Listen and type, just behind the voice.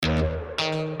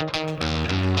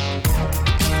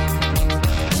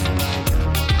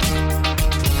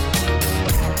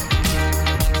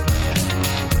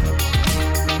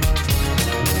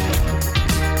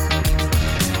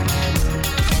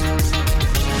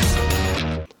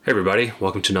Everybody,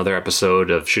 welcome to another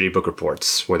episode of Shitty Book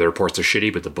Reports, where the reports are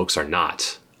shitty, but the books are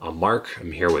not. I'm Mark.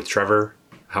 I'm here with Trevor.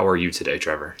 How are you today,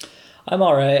 Trevor? I'm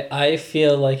all right. I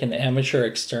feel like an amateur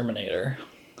exterminator.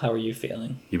 How are you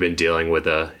feeling? You've been dealing with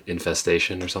a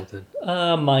infestation or something?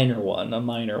 A minor one.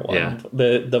 Yeah.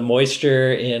 The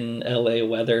moisture in LA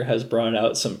weather has brought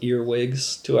out some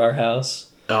earwigs to our house.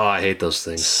 Oh, I hate those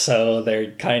things. So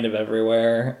they're kind of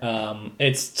everywhere.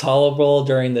 It's tolerable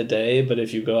during the day, but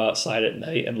if you go outside at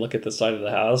night and look at the side of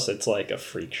the house, it's like a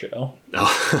freak show.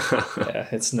 Oh. Yeah,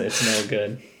 it's no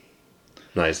good.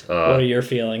 Nice. What are your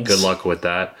feelings? Good luck with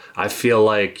that. I feel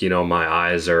like, my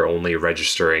eyes are only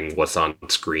registering what's on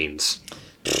screens.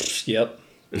 Yep,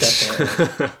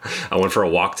 definitely. I went for a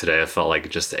walk today. I felt like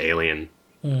just alien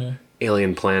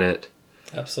planet.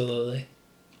 Absolutely.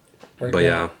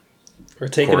 Yeah. We're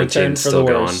taking a turn for the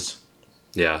worst.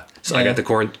 Yeah. So I got the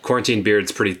quarantine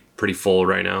beard's pretty full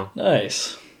right now.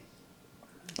 Nice.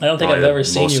 I don't think I've ever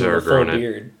seen you with a full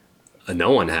beard. No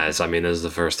one has. I mean, this is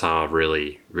the first time I've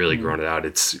really grown it out.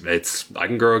 I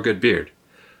can grow a good beard.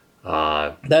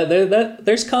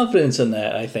 There's confidence in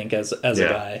that, I think, as a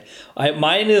guy.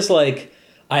 Mine is like,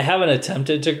 I haven't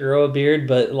attempted to grow a beard,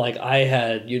 but like I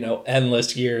had,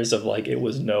 endless years of like, it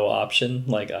was no option.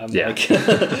 Like I'm like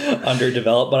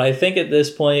underdeveloped, but I think at this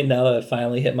point, now that I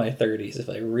finally hit my 30s, if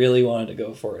I really wanted to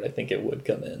go for it, I think it would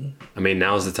come in. I mean,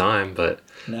 now's the time, but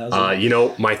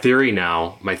my theory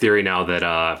now that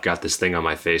I've got this thing on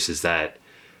my face is that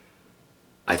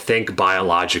I think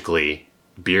biologically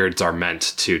beards are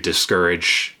meant to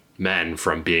discourage men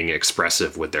from being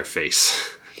expressive with their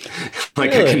face.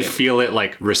 Like really? I can feel it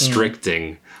like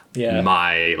restricting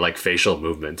my like facial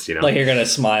movements, Like you're gonna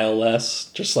smile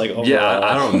less, just like overall. Yeah,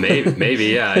 I don't know,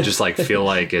 maybe I just like feel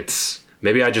like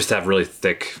maybe I just have really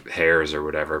thick hairs or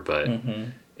whatever, but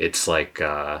it's like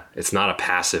it's not a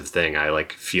passive thing. I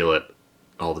like feel it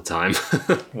all the time.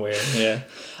 Weird, yeah.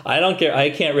 I don't care.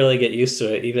 I can't really get used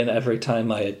to it. Even every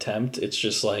time I attempt, it's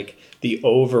just like the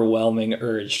overwhelming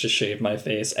urge to shave my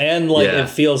face. And like it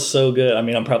feels so good. I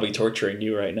mean, I'm probably torturing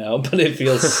you right now, but it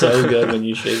feels so good when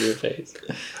you shave your face.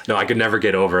 No, I could never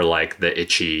get over like the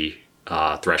itchy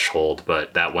threshold,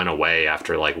 but that went away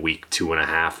after like week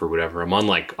 2.5 or whatever. I'm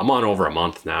on over a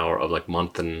month now, or like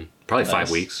month and probably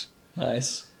 5 weeks.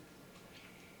 Nice.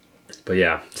 But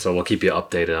yeah, so we'll keep you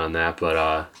updated on that.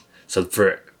 But so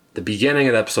for the beginning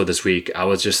of the episode this week, I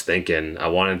was just thinking I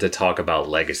wanted to talk about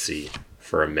legacy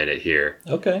for a minute here.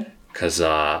 Okay. Because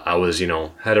I was,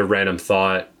 had a random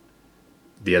thought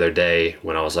the other day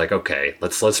when I was like, okay,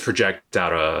 let's project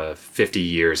out 50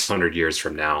 years, 100 years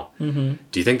from now. Mm-hmm.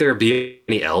 Do you think there will be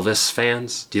any Elvis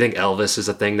fans? Do you think Elvis is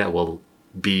a thing that will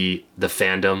be the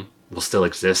fandom? Will still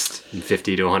exist in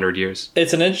 50 to 100 years?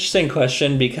 It's an interesting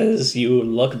question because you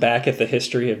look back at the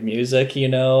history of music,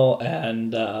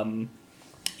 and,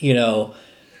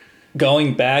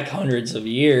 going back hundreds of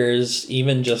years,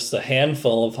 even just a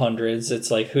handful of hundreds,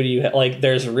 it's like, who do you like?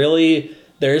 There's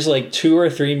like 2 or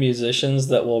 3 musicians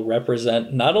that will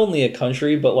represent not only a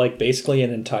country, but like basically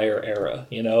an entire era,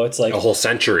 it's like a whole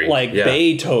century, like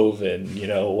Beethoven,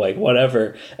 like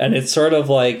whatever. And it's sort of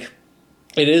like,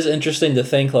 it is interesting to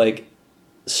think like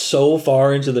so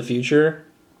far into the future,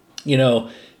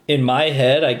 in my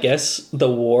head, I guess the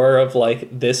war of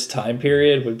like this time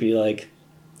period would be like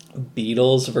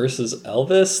Beatles versus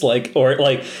Elvis, or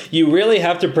you really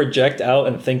have to project out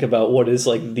and think about what is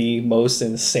like the most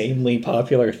insanely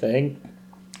popular thing.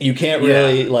 You can't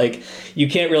really you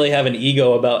can't really have an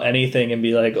ego about anything and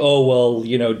be like, oh well,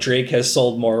 Drake has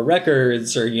sold more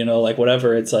records or like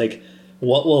whatever. It's like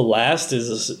what will last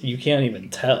is you can't even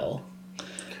tell.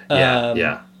 But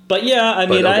I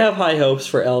mean, I have high hopes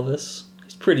for Elvis.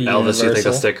 He's pretty Elvis, universal. You think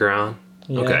he'll stick around?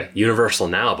 Yeah. Okay, universal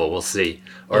now, but we'll see.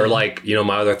 Or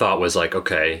my other thought was like,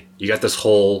 okay, you got this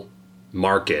whole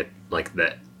market, like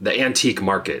the antique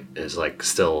market is like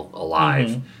still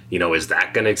alive. Mm-hmm. Is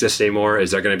that going to exist anymore?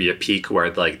 Is there going to be a peak where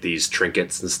like these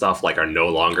trinkets and stuff like are no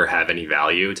longer have any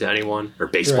value to anyone, or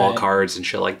baseball cards and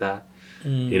shit like that?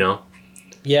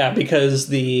 Yeah, because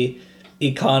the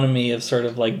economy of sort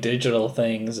of like digital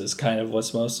things is kind of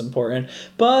what's most important.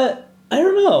 But I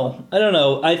don't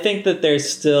know. I think that there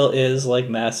still is like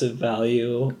massive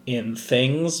value in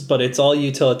things, but it's all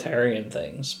utilitarian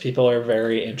things. People are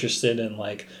very interested in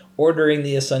like ordering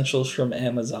the essentials from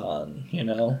Amazon,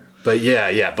 But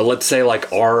but let's say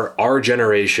like our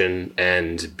generation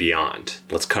and beyond.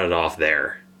 Let's cut it off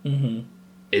there. Mm-hmm.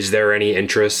 Is there any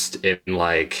interest in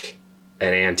like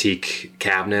an antique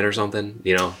cabinet or something?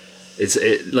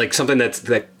 It's like something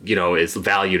that is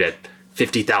valued at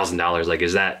 $50,000. Like,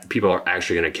 is that people are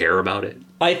actually going to care about it?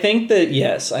 I think that,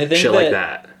 yes. I think shit like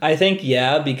that. I think,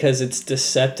 yeah, because it's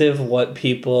deceptive what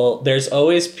people... There's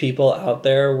always people out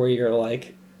there where you're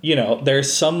like... You know,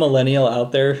 there's some millennial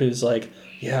out there who's like,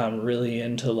 yeah, I'm really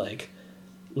into, like,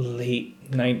 late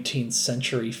 19th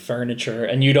century furniture.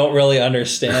 And you don't really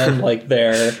understand, like,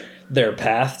 their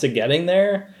path to getting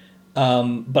there.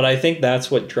 But I think that's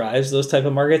what drives those type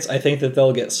of markets. I think that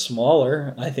they'll get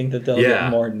smaller. I think that they'll get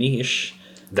more niche.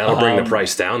 That'll bring the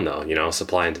price down, though. You know,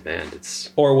 supply and demand.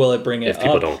 Or will it bring it up? If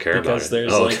people don't care about it. Because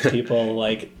there's like people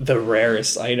like the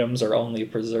rarest items are only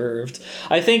preserved.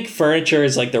 I think furniture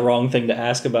is like the wrong thing to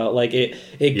ask about. Like it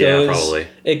goes probably.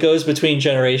 It goes between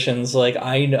generations. Like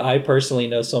I personally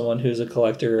know someone who's a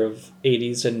collector of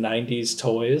 80s and 90s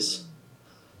toys.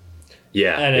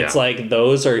 Yeah. And it's like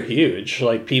those are huge.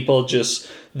 Like people just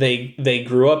they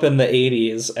grew up in the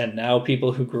 80s, and now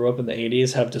people who grew up in the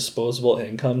 80s have disposable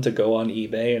income to go on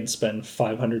eBay and spend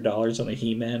 $500 on a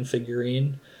He-Man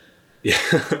figurine. Yeah.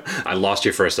 I lost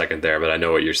you for a second there, but I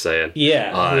know what you're saying.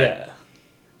 Yeah.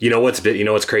 You know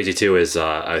what's crazy too is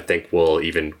I think we'll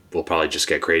probably just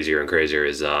get crazier and crazier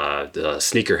is the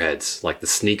sneakerheads. Like the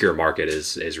sneaker market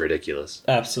is ridiculous.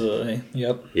 Absolutely.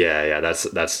 Yep. Yeah,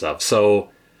 that's stuff. So,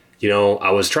 you know, I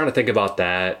was trying to think about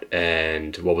that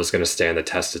and what was going to stand the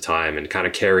test of time and kind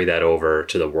of carry that over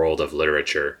to the world of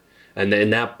literature. And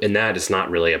in that it's not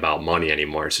really about money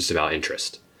anymore. It's just about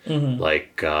interest. Mm-hmm.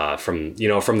 Like from the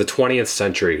 20th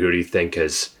century, who do you think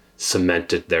has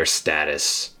cemented their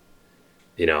status?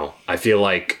 You know, I feel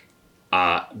like,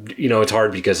 it's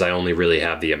hard because I only really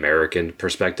have the American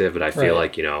perspective, but I feel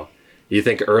like, you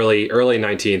think early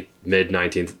 19th,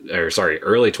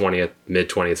 early 20th, mid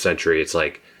 20th century, it's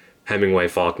like Hemingway,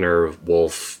 Faulkner,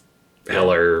 Woolf,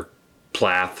 Heller,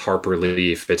 Plath, Harper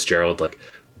Lee, Fitzgerald. Like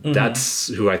that's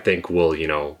who I think will,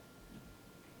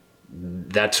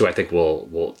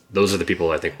 those are the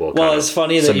people I think will. Well, it's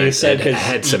funny that you said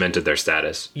had cemented their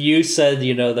status. You said,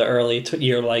 the early,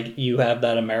 you're like, you have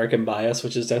that American bias,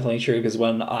 which is definitely true. Because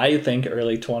when I think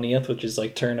early 20th, which is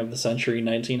like turn of the century,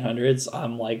 1900s,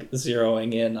 I'm like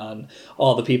zeroing in on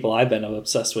all the people I've been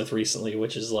obsessed with recently,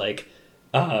 which is like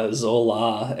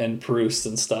Zola and Proust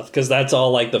and stuff. Because that's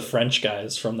all like the French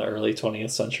guys from the early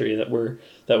 20th century that were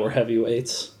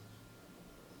heavyweights.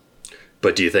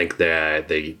 But do you think that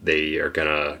they are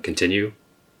gonna continue?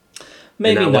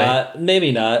 Maybe not.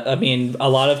 Maybe not. I mean, a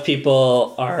lot of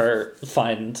people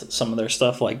find some of their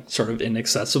stuff like sort of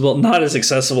inaccessible. Not as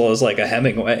accessible as like a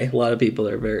Hemingway. A lot of people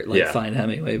are find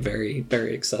Hemingway very,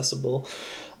 very accessible.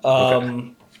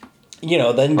 Okay.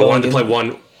 Then I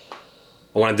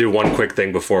wanted to do one quick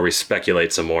thing before we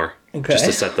speculate some more. Okay. Just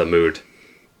to set the mood.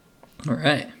 All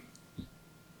right.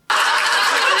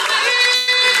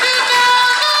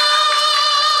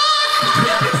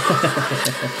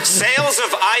 Sales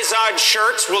of Izod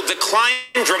shirts will decline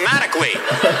dramatically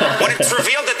when it's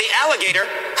revealed that the alligator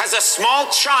has a small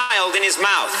child in his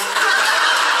mouth.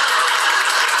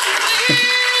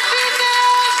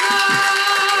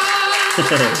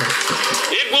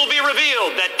 It will be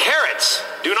revealed that carrots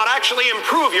do not actually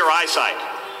improve your eyesight,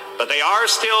 but they are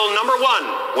still number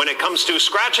one when it comes to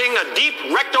scratching a deep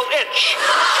rectal itch.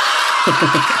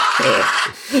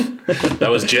 That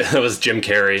was Jim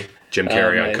Carrey. Jim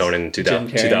Carrey on Conan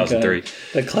 2003.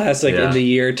 The classic In the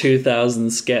Year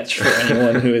 2000 sketch for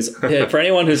anyone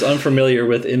who's unfamiliar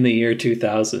with In the Year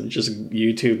 2000. Just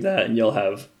YouTube that and you'll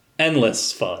have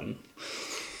endless fun.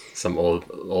 Some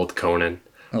old Conan.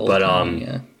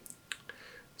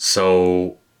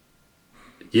 So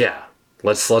yeah,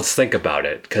 let's think about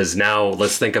it, because now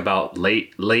let's think about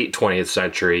late 20th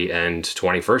century and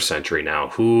 21st century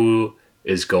now. Who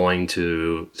is going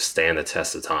to stand the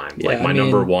test of time? Yeah,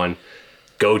 number one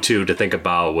go-to to think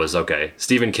about was,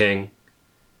 Stephen King.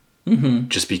 Mm-hmm.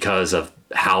 Just because of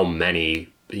how many,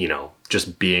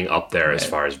 just being up there as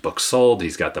far as books sold.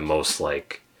 He's got the most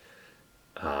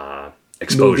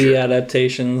exposure. Movie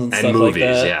adaptations and stuff movies,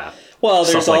 like that. Yeah. Well,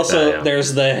 there's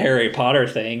there's the Harry Potter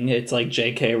thing. It's like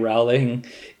J.K. Rowling,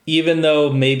 even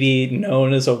though maybe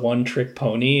known as a one-trick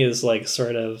pony, is like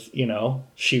sort of,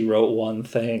 she wrote one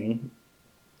thing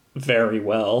very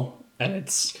well, and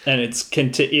it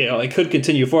could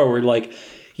continue forward. Like,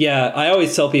 yeah, I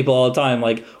always tell people all the time,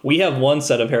 like, we have one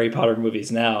set of Harry Potter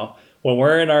movies now. When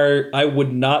we're in I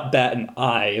would not bat an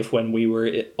eye if when we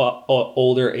were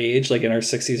older age, like in our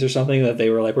 60s or something, that they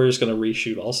were like, we're just going to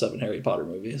reshoot all 7 Harry Potter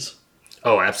movies.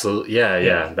 Oh, absolutely.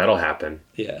 Yeah. That'll happen.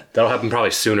 Yeah. That'll happen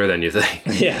probably sooner than you think.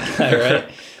 Yeah,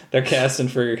 right. They're casting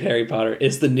for Harry Potter.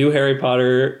 Is the new Harry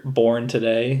Potter born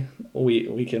today?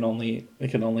 We can only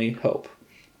hope.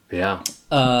 Yeah.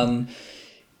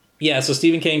 Yeah, so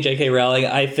Stephen King, J.K. Rowling,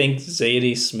 I think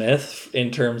Zadie Smith,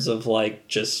 in terms of like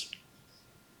just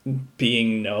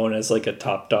being known as like a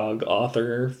top dog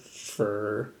author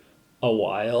for a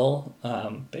while,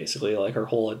 basically like her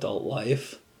whole adult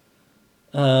life.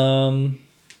 All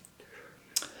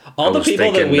the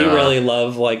people that we really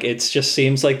love, like it just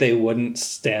seems like they wouldn't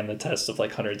stand the test of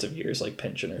like hundreds of years, like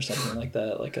Pynchon or something like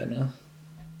that. Like I know.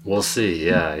 We'll see.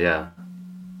 Yeah.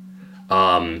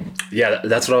 Yeah,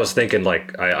 that's what I was thinking.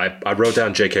 Like, I wrote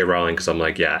down J.K. Rowling because I'm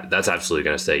like, yeah, that's absolutely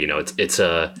gonna stay. You know, it's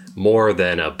a more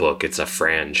than a book; it's a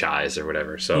franchise or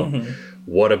whatever. So,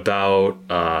 what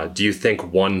about? Do you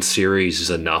think one series is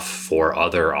enough for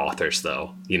other authors,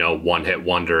 though? You know, one hit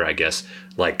wonder, I guess.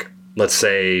 Like, let's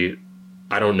say,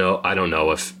 I don't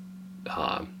know if.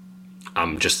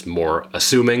 I'm just more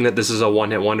assuming that this is a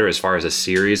one hit wonder as far as a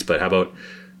series, but how about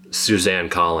Suzanne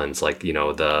Collins, like, you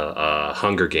know, the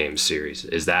Hunger Games series?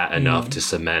 Is that enough to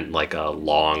cement like a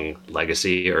long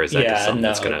legacy, or is that just something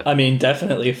that's gonna... I mean,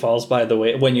 definitely falls by the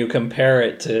way when you compare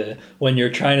it to when you're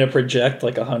trying to project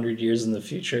like 100 years in the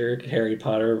future, Harry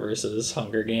Potter versus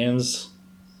Hunger Games.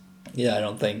 Yeah, I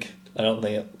don't think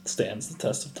it stands the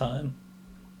test of time.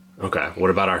 Okay, what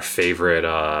about our favorite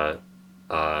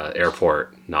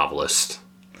airport novelist?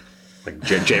 Like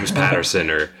James Patterson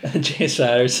or James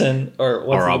Patterson or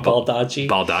Baldacci.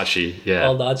 Baldacci, yeah.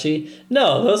 Baldacci.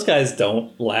 No, those guys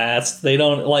don't last. They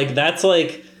don't like. That's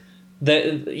like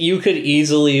that. You could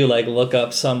easily like look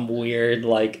up some weird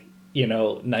like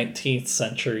 19th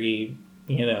century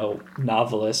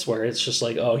novelist where it's just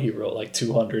like, oh, he wrote like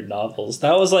 200 novels.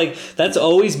 That's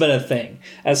always been a thing.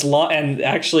 And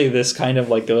actually this kind of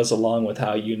like goes along with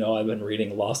how I've been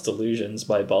reading Lost Illusions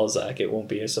by Balzac. It won't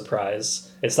be a surprise.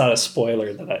 It's not a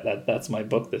spoiler that's my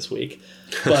book this week.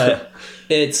 But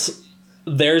as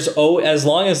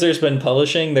long as there's been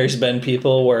publishing, there's been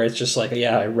people where it's just like,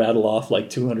 yeah, I rattle off like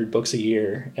 200 books a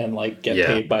year and like get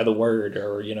paid by the word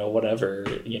or whatever,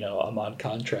 I'm on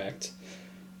contract.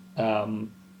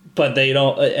 But they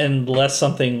don't, unless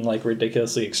something like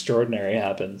ridiculously extraordinary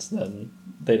happens, then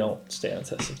they don't stand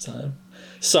the test of time.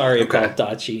 Sorry about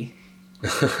Dachi.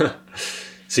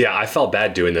 So yeah, I felt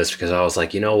bad doing this because I was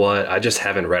like, you know what? I just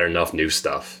haven't read enough new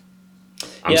stuff.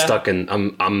 I'm stuck in.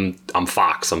 I'm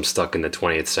Fox. I'm stuck in the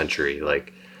 20th century.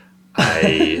 Like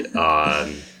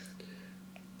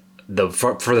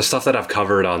for the stuff that I've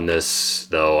covered on this,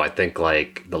 though, I think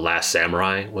like The Last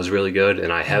Samurai was really good,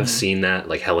 and I have seen that,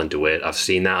 like Helen DeWitt. I've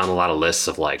seen that on a lot of lists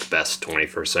of like best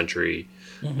 21st century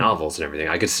novels and everything.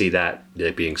 I could see that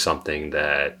it being something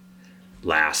that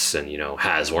lasts and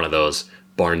has one of those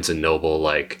Barnes and Noble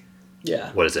like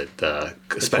what is it, the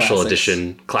special classics.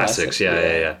 Edition classics.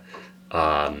 Yeah.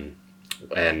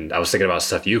 And I was thinking about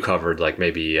stuff you covered, like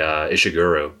maybe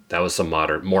Ishiguro. That was some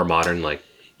more modern like.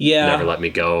 Yeah. Never Let Me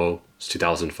Go. It's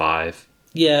 2005.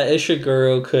 Yeah,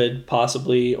 Ishiguro could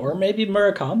possibly, or maybe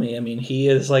Murakami. I mean, he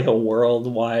is like a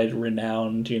worldwide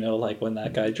renowned, like when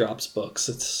that guy drops books,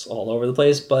 it's all over the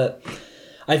place. But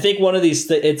I think one of these,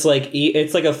 it's like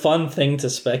a fun thing to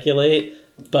speculate,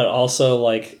 but also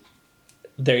like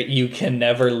you can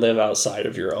never live outside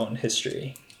of your own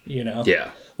history,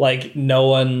 Yeah. Like no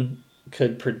one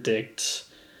could predict...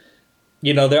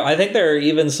 I think there are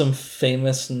even some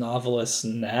famous novelists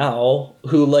now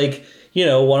who, like,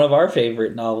 one of our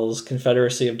favorite novels,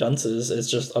 Confederacy of Dunces, is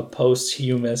just a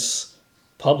posthumous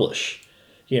publish,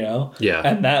 Yeah.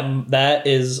 And that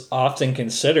is often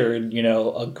considered,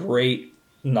 a great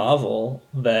novel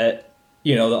that,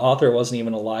 the author wasn't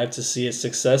even alive to see its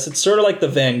success. It's sort of like the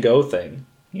Van Gogh thing,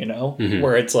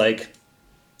 where it's like,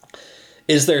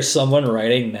 is there someone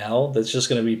writing now that's just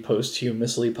going to be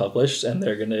posthumously published and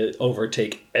they're going to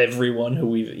overtake everyone who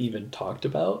we've even talked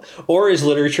about? Or is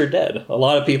literature dead? A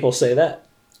lot of people say that.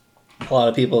 A lot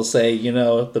of people say,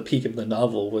 the peak of the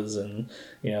novel was in,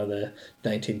 the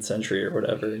 19th century or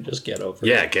whatever, and just get over it.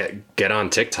 Yeah, get on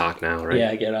TikTok now, right?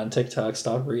 Yeah, get on TikTok,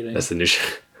 stop reading. That's the new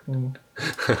shit.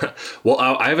 Well,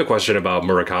 I have a question about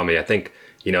Murakami. I think,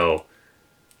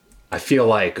 I feel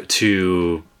like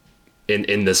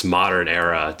in this modern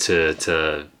era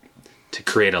to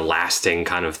create a lasting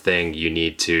kind of thing, you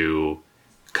need to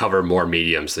cover more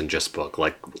mediums than just books.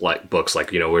 Like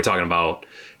we're talking about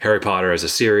Harry Potter as a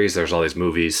series. There's all these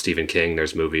movies. Stephen King,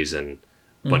 there's movies and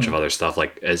a bunch of other stuff.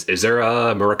 Like, is there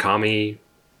a Murakami?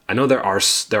 I know there are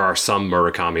some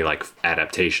Murakami like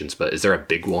adaptations, but is there a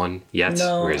big one yet?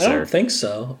 No, I don't think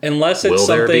so. Unless it's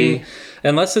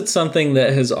something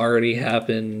that has already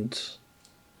happened,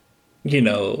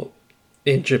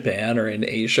 in Japan or in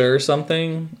Asia or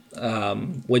something,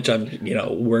 which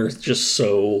we're just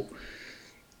so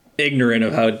ignorant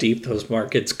of how deep those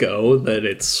markets go that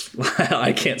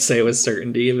I can't say with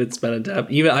certainty if it's been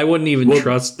adapted. Even I wouldn't even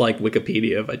trust like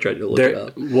Wikipedia if I tried to look it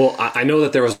up. Well, I know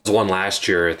that there was one last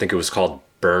year. I think it was called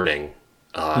Burning.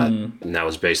 And that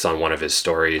was based on one of his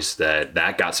stories that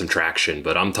got some traction.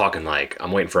 But I'm talking like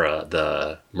I'm waiting for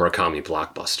the Murakami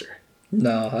blockbuster.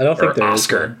 No, I don't think there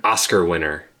is one. Oscar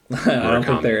winner. I don't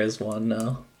think there is one.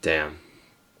 No. Damn.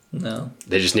 No.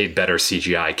 They just need better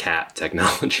CGI cat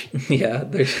technology. Yeah,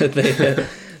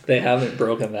 they haven't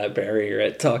broken that barrier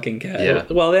at talking cat. Yeah.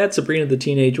 Well, they had Sabrina the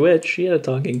Teenage Witch. She had a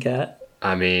talking cat.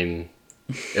 I mean,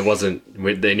 it wasn't.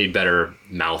 They need better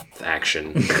mouth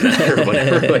action or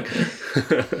whatever. Like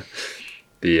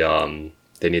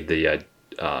they need the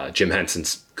Jim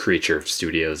Henson's Creature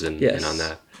Studios in on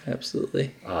that.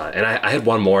 Absolutely. And I had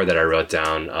one more that I wrote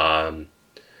down.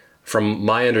 From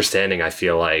my understanding, I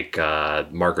feel like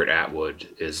Margaret Atwood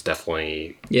is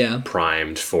definitely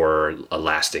primed for a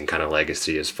lasting kind of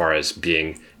legacy as far as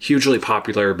being hugely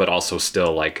popular, but also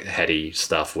still like heady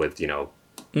stuff with,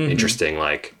 interesting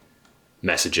like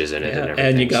messages in it and everything.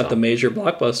 And you got the major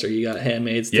blockbuster. You got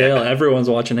Handmaid's Tale. Everyone's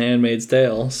watching Handmaid's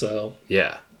Tale. So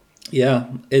yeah,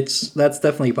 that's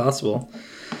definitely possible.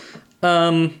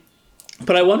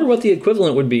 But I wonder what the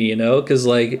equivalent would be, because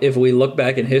like if we look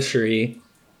back in history,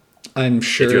 I'm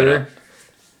sure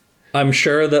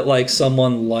that like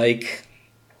someone like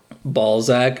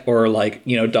Balzac or like,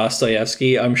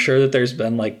 Dostoevsky, I'm sure that there's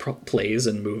been like plays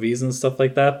and movies and stuff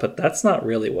like that, but that's not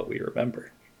really what we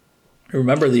remember.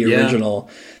 Remember the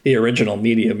original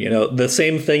medium, the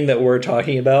same thing that we're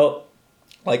talking about,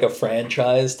 like a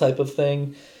franchise type of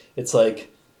thing. It's like,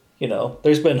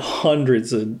 there's been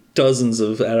hundreds and dozens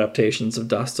of adaptations of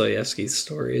Dostoevsky's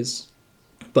stories.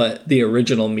 But the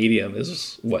original medium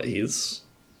is what he's,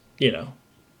 and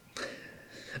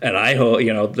I hope,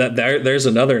 that there's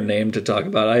another name to talk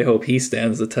about. I hope he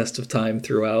stands the test of time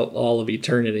throughout all of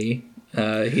eternity.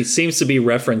 He seems to be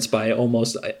referenced by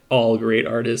almost all great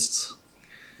artists.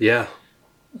 Yeah.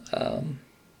 I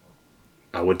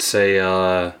would say,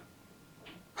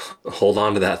 hold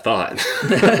on to that thought.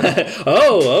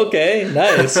 Oh, okay.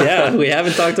 Nice. Yeah. We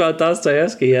haven't talked about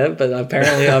Dostoevsky yet, but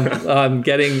apparently I'm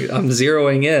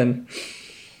zeroing in.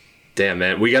 Damn,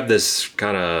 man. We got this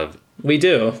kind of... We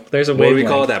do. There's a wavelength. What do we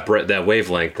call it? That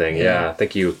wavelength thing. Yeah. I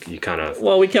think you kind of...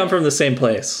 Well, we come from the same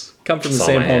place. Come from the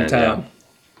same hometown. Yeah.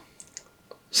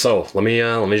 So let me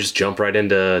just jump right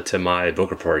into my book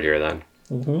report here then.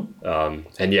 Mm-hmm.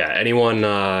 And yeah, anyone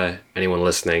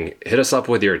listening, hit us up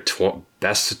with your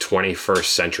best 21st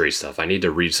century stuff. I need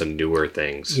to read some newer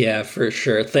things. Yeah, for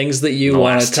sure. Things that you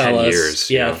want to tell us.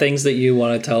 Things that you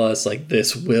want to tell us, like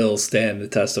this will stand the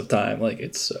test of time. Like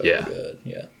it's so good.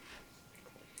 Yeah.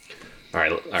 All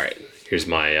right. Here's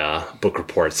my book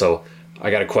report. So I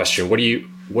got a question. What do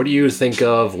you think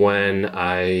of when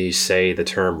I say the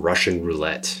term Russian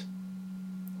roulette?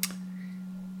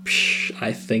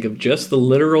 I think of just the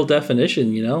literal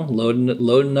definition,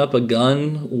 loading up a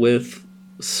gun with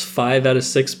 5 out of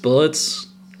 6 bullets,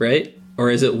 right? Or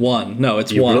is it 1? No,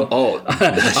 it's 1.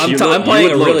 I'm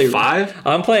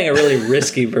playing a really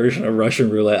risky version of Russian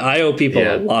roulette. I owe people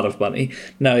a lot of money.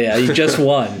 No, you just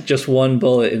one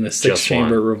bullet in a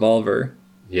 6-chamber revolver.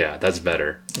 Yeah, that's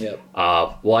better. Yep.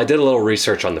 Well, I did a little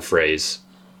research on the phrase.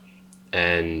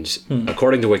 And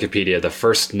according to Wikipedia, the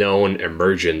first known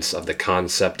emergence of the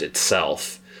concept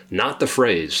itself, not the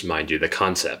phrase, mind you, the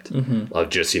concept of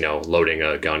just, loading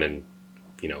a gun and,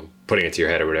 putting it to your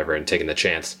head or whatever and taking the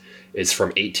chance, is from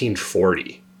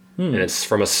 1840. And it's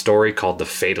from a story called The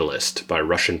Fatalist by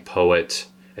Russian poet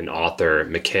and author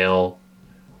Mikhail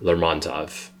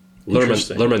Lermontov.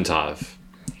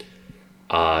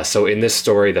 So in this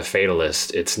story, The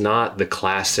Fatalist, it's not the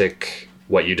classic,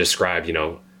 what you described,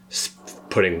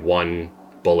 putting one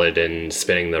bullet and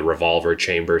spinning the revolver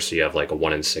chamber so you have like a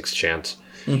 1 in 6 chance.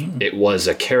 It was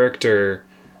a character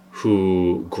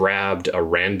who grabbed a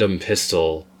random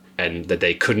pistol and that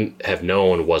they couldn't have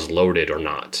known was loaded or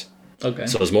not. Okay.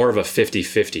 So it was more of a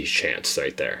 50-50 chance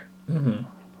right there.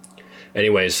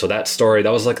 Anyways, so that story,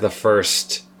 that was like the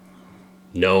first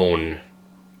known,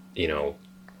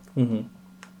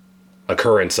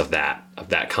 occurrence of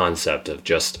that concept of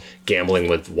just gambling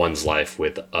with one's life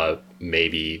with a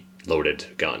maybe loaded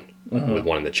gun with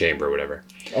one in the chamber or whatever.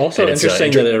 Also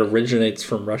interesting that it originates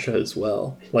from Russia as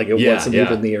well. Like it wasn't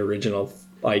even the original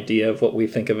idea of what we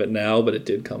think of it now, but it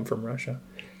did come from Russia.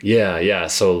 Yeah.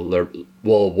 So,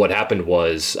 what happened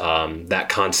was that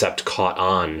concept caught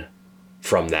on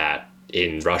from that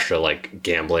in Russia, like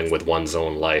gambling with one's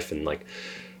own life and like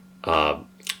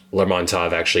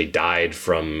Lermontov actually died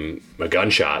from a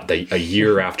gunshot a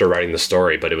year after writing the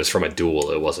story, but it was from a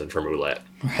duel. It wasn't from roulette.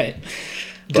 Right.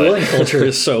 Dueling culture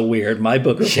is so weird. My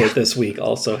book report this week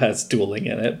also has dueling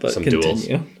in it, but continue. Duels.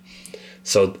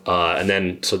 So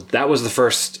that was the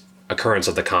first occurrence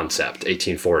of the concept,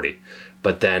 1840.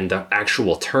 But then the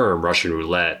actual term Russian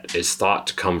roulette is thought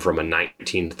to come from a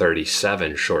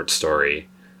 1937 short story,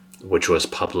 which was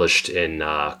published in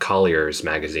Collier's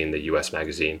magazine, the U.S.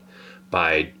 magazine,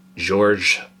 by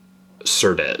George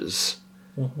Surdez.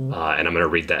 And I'm going to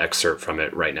read the excerpt from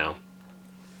it right now.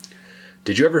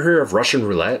 Did you ever hear of Russian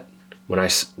roulette? When I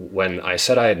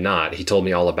said I had not, he told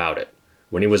me all about it.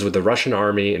 When he was with the Russian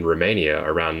army in Romania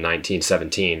around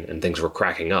 1917 and things were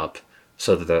cracking up,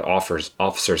 so that the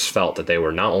officers felt that they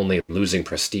were not only losing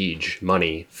prestige,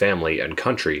 money, family, and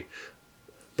country,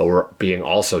 but were being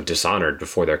also dishonored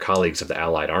before their colleagues of the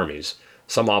Allied armies,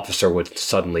 some officer would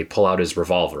suddenly pull out his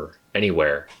revolver,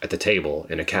 anywhere, at the table,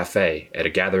 in a cafe, at a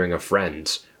gathering of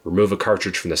friends, remove a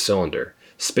cartridge from the cylinder,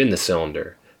 spin the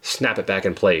cylinder, snap it back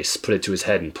in place, put it to his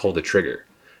head, and pull the trigger.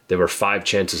 There were 5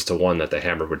 chances to 1 that the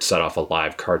hammer would set off a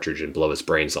live cartridge and blow his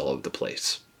brains all over the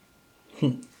place.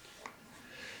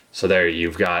 So there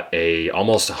you've got a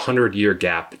almost 100-year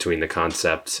gap between the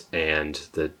concept and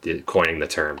the coining the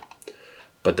term.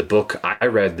 But the book I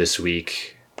read this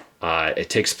week, it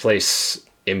takes place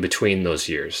in between those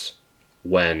years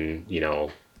when,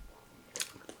 the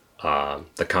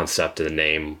concept and the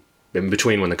name, in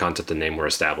between when the concept and the name were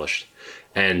established.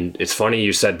 And it's funny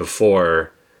you said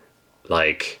before,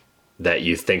 like, that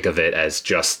you think of it as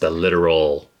just the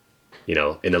literal,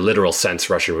 in the literal sense,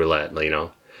 Russian roulette,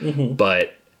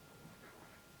 But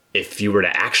if you were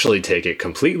to actually take it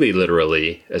completely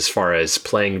literally, as far as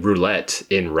playing roulette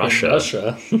in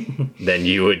Russia. Then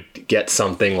you would get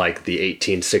something like the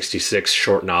 1866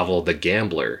 short novel The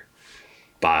Gambler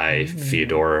by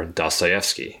Fyodor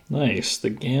Dostoevsky. Nice, The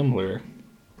Gambler.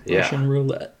 Russian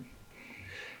roulette.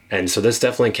 And so this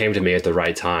definitely came to me at the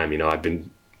right time. We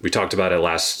talked about it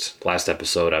last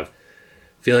episode. I'm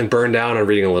feeling burned down on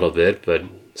reading a little bit, but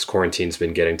this quarantine's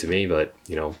been getting to me. But,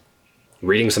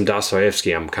 reading some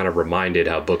Dostoevsky, I'm kind of reminded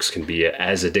how books can be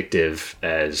as addictive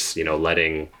as,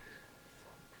 letting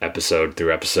episode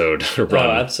through episode run,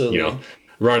 absolutely.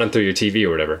 Running through your TV or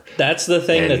whatever. That's the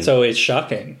thing that's always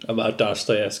shocking about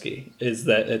Dostoevsky, is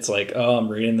that it's like, oh, I'm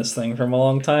reading this thing from a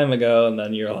long time ago, and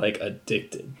then you're like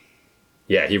addicted.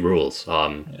 Yeah, he rules.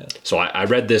 So I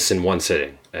read this in one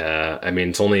sitting.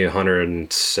 It's only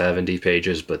 170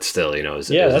 pages, but still, it was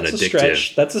an addictive.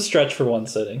 Stretch. That's a stretch for one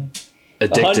sitting.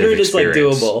 100 is like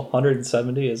doable.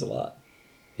 170 is a lot.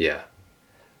 Yeah.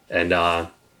 And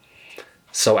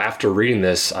so after reading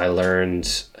this, I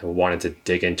wanted to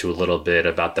dig into a little bit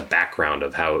about the background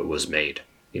of how it was made.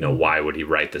 Why would he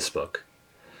write this book?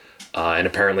 And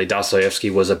apparently Dostoevsky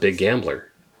was a big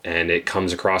gambler. And it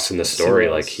comes across in the story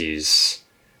like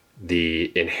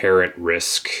the inherent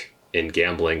risk in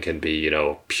gambling can be,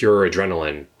 pure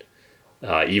adrenaline.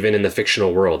 Even in the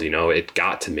fictional world, it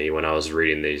got to me when I was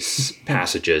reading these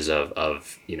passages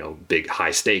of big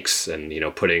high stakes and,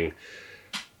 putting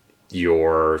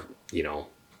your,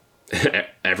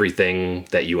 everything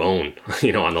that you own,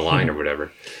 on the line or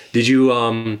whatever. Did you,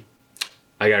 I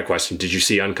got a question. Did you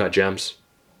see Uncut Gems?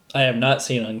 I have not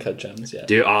seen Uncut Gems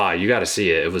yet. You got to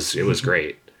see it. It was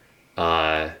great.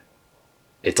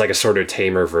 It's like a sort of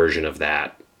tamer version of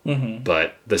that. Mm-hmm.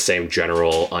 But the same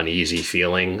general uneasy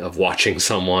feeling of watching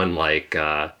someone like,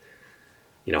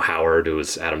 Howard, who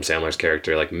was Adam Sandler's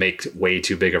character, like make way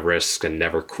too big a risk and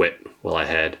never quit while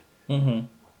ahead.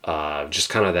 Mm-hmm. Just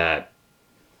kind of that,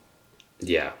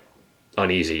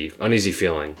 uneasy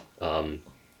feeling.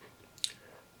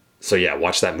 So yeah,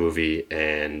 watch that movie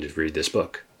and read this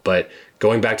book. But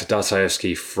going back to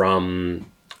Dostoevsky from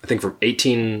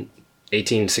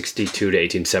 1862 to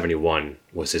 1871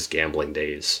 was his gambling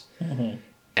days. Mm-hmm.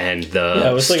 And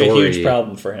it was like a huge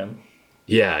problem for him.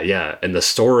 Yeah. And the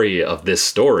story of this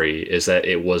story is that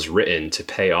it was written to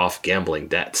pay off gambling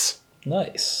debts.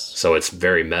 Nice. So it's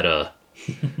very meta.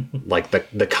 Like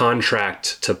the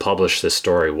contract to publish this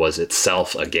story was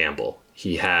itself a gamble.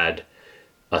 He had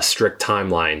a strict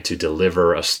timeline to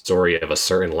deliver a story of a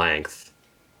certain length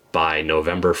by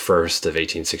November 1st of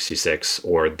 1866,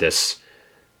 or this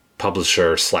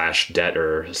publisher /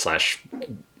 debtor /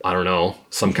 I don't know,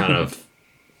 some kind of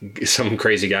some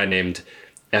crazy guy named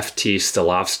F.T.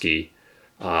 Stilavsky.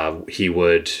 He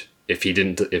would,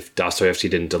 if Dostoevsky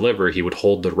didn't deliver, he would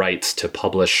hold the rights to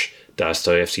publish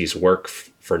Dostoevsky's work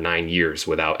for 9 years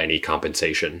without any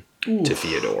compensation to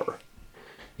Fyodor.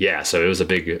 Yeah, so it was a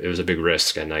big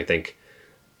risk, and I think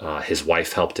his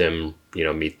wife helped him,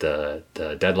 meet the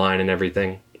deadline and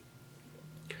everything.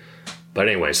 But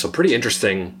anyway, so pretty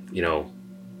interesting,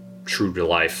 true to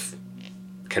life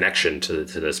connection to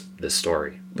this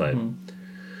story. But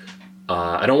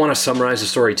I don't want to summarize the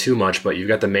story too much, but you've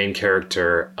got the main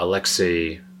character,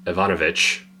 Alexei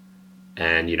Ivanovich,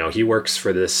 and, he works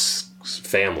for this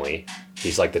family.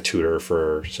 He's like the tutor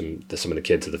for some of the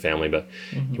kids of the family, but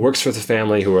he works for the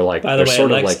family who are like... By the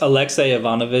way, Alexei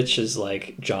Ivanovich is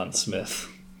like John Smith.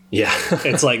 Yeah.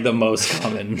 It's like the most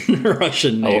common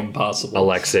Russian name possible.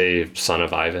 Alexei, son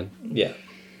of Ivan. Yeah.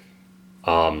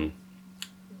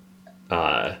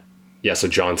 So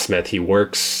John Smith, he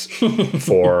works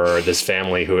for this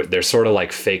family who they're sort of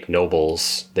like fake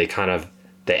nobles. They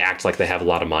act like they have a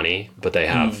lot of money, but they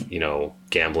have,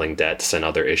 gambling debts and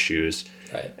other issues.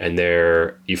 Right. And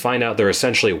you find out they're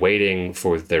essentially waiting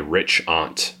for the rich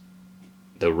aunt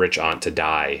to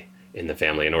die in the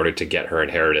family in order to get her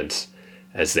inheritance,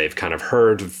 as they've kind of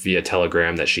heard via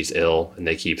telegram that she's ill, and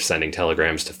they keep sending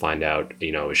telegrams to find out,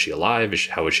 is she alive?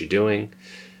 How is she doing?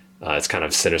 It's kind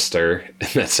of sinister in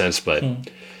that sense, but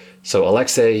so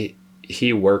Alexei,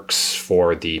 he works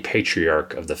for the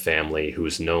patriarch of the family, who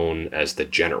is known as the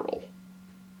General.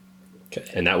 Okay.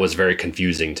 And that was very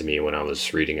confusing to me when I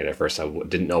was reading it at first. I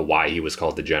didn't know why he was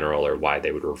called the General or why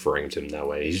they would referring to him that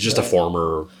way. He's just a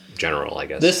former general, I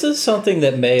guess. This is something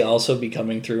that may also be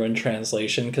coming through in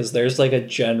translation, because there's like a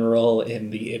general in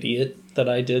The Idiot that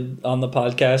I did on the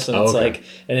podcast, and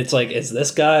it's like, is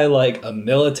this guy like a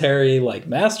military like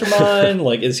mastermind?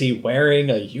 Like, is he wearing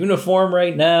a uniform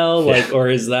right now? Like, or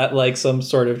is that like some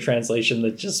sort of translation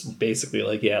that just basically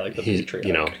like the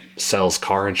patriarch, sells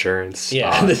car insurance?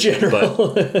 Yeah, the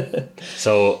general.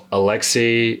 So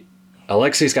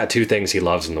Alexei's got two things he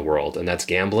loves in the world, and that's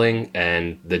gambling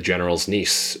and the general's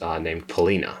niece named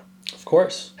Polina. Of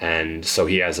course. And so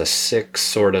he has a sick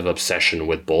sort of obsession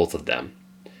with both of them.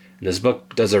 And this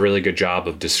book does a really good job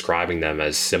of describing them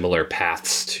as similar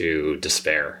paths to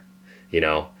despair.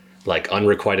 Like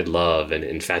unrequited love and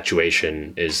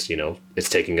infatuation is, it's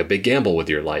taking a big gamble with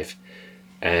your life.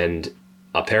 And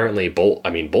apparently both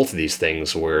of these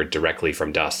things were directly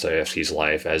from Dostoevsky's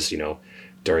life, as,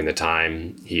 during the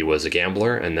time he was a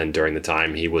gambler, and then during the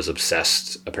time he was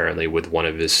obsessed, apparently, with one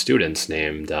of his students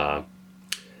named, I'm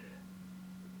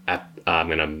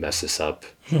going to mess this up,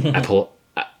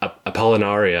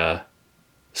 Apollinaria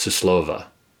Suslova.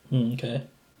 Okay.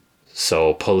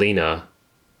 So Polina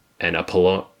and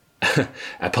Apollinaria,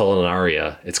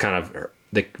 it's kind of,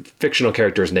 the fictional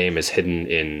character's name is hidden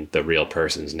in the real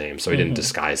person's name, so he didn't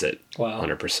disguise it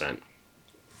 100%.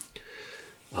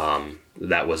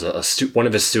 That was one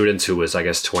of his students who was, I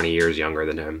guess, 20 years younger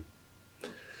than him.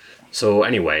 So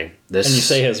anyway, this... And you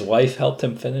say his wife helped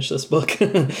him finish this book?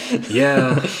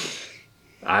 Yeah.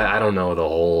 I don't know the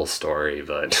whole story,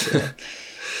 but...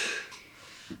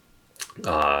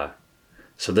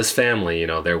 So this family,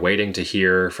 they're waiting to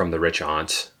hear from the rich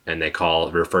aunt, and they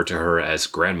refer to her as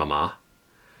Grandmama,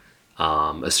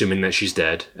 assuming that she's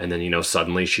dead, and then,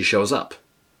 suddenly she shows up.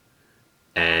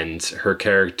 And her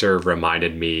character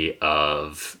reminded me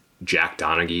of Jack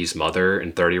Donaghy's mother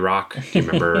in 30 Rock. Do you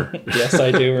remember? Yes,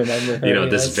 I do remember her.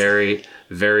 This very,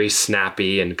 very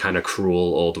snappy and kind of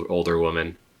cruel older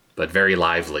woman, but very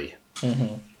lively.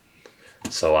 Mm-hmm.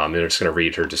 So I'm just going to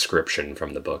read her description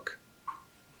from the book.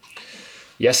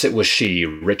 Yes, it was she,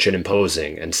 rich and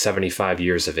imposing, and 75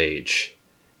 years of age.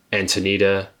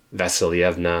 Antonida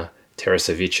Vasilyevna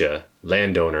Tarasevicha,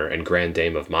 landowner and grand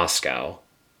dame of Moscow,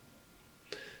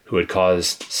 who had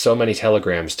caused so many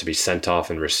telegrams to be sent off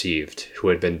and received, who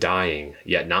had been dying,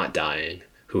 yet not dying,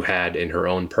 who had, in her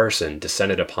own person,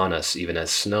 descended upon us even as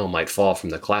snow might fall from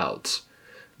the clouds.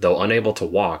 Though unable to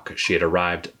walk, she had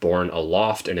arrived borne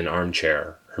aloft in an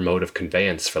armchair, her mode of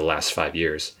conveyance for the last 5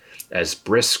 years, as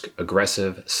brisk,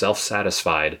 aggressive,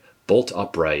 self-satisfied, bolt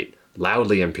upright,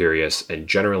 loudly imperious, and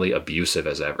generally abusive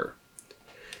as ever.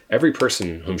 Every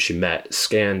person whom she met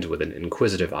scanned with an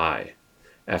inquisitive eye,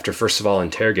 after first of all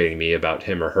interrogating me about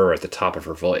him or her at the top of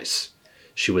her voice.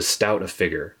 She was stout of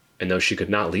figure, and though she could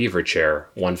not leave her chair,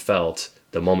 one felt,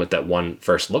 the moment that one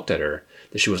first looked at her,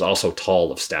 that she was also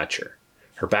tall of stature.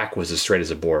 Her back was as straight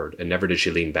as a board, and never did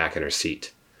she lean back in her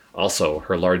seat. Also,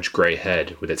 her large gray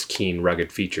head, with its keen,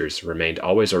 rugged features, remained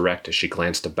always erect as she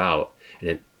glanced about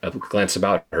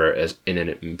her as in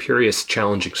an imperious,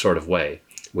 challenging sort of way,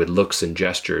 with looks and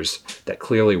gestures that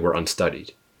clearly were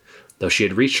unstudied. Though she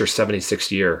had reached her 76th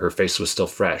year, her face was still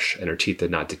fresh, and her teeth had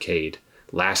not decayed.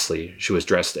 Lastly, she was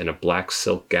dressed in a black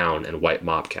silk gown and white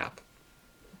mob cap.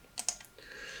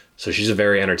 So she's a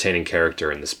very entertaining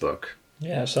character in this book.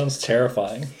 Yeah, sounds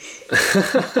terrifying.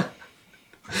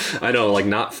 I know, like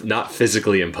not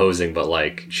physically imposing, but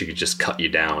like she could just cut you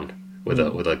down with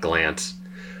a glance.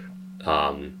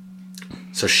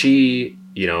 So she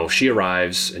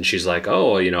arrives and she's like,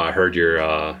 oh, I heard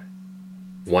you're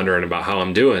wondering about how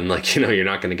I'm doing. Like, you're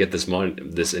not going to get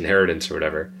this inheritance or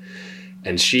whatever.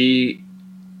 And she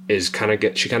kind of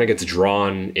gets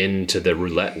drawn into the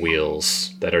roulette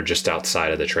wheels that are just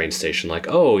outside of the train station. Like,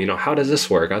 oh, how does this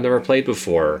work? I've never played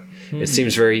before. It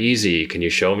seems very easy. Can you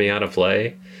show me how to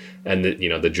play? And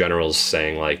the general's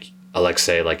saying, like,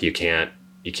 Alexei, like, you can't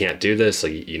do this.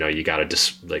 Like, you got to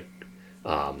just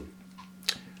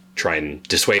try and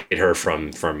dissuade her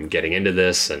from getting into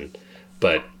this.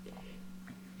 But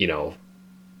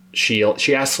she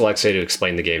asks Alexei to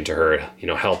explain the game to her,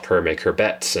 help her make her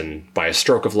bets, and by a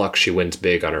stroke of luck, she wins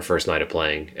big on her first night of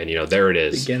playing. And there it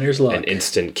is, beginner's luck, an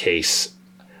instant case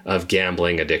of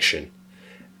gambling addiction.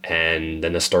 And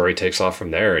then the story takes off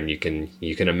from there, and you can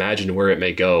imagine where it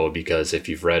may go, because if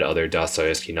you've read other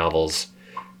Dostoevsky novels,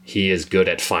 he is good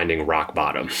at finding rock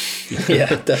bottom.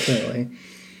 Yeah, definitely.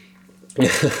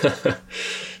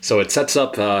 So it sets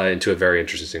up into a very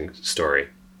interesting story.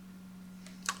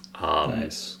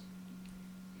 Nice.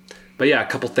 But yeah, a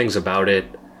couple things about it.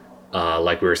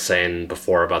 Like we were saying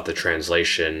before about the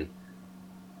translation,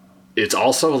 it's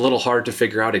also a little hard to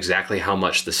figure out exactly how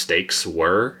much the stakes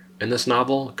were in this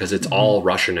novel, because it's all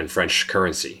Russian and French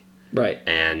currency. Right.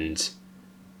 And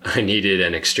I needed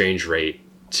an exchange rate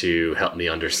to help me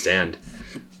understand.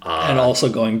 And also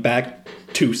going back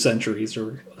 2 centuries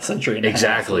or a century and a half.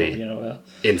 Exactly.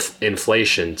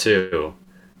 Inflation, too.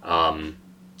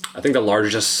 I think the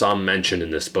largest sum mentioned in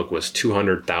this book was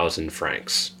 200,000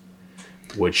 francs,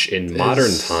 which in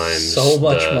modern times, so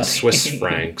much money. Swiss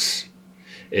francs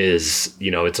is,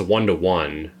 it's a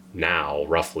 1-to-1 now,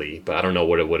 roughly, but I don't know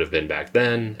what it would have been back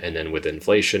then. And then with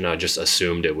inflation, I just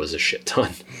assumed it was a shit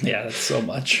ton. Yeah, that's so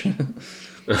much.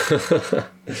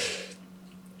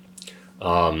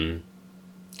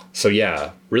 So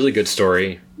yeah, really good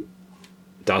story.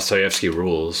 Dostoevsky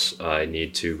rules. I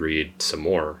need to read some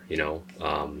more,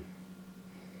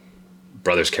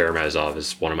 Brothers Karamazov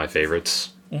is one of my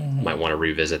favorites. Might want to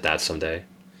revisit that someday.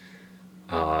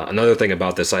 Another thing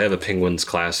about this, I have a Penguins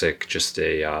Classic, just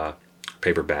a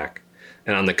paperback,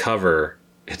 and on the cover,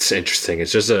 it's interesting.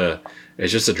 It's just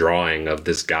a drawing of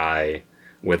this guy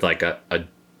with like a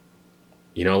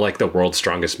like the World's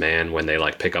Strongest Man, when they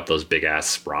like pick up those big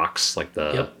ass rocks, like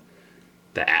the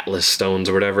Atlas stones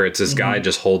or whatever. It's this guy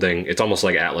just holding, it's almost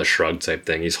like Atlas Shrugged type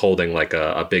thing. He's holding like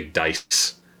a big die,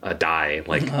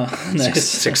 like nice.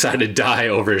 six-sided die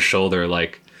over his shoulder,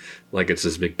 like it's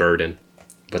this big burden.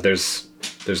 But there's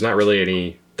not really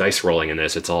any dice rolling in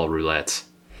this. It's all roulettes.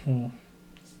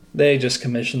 They just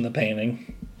commissioned the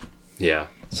painting. Yeah.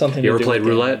 Something. You ever played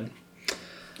roulette?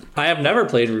 I have never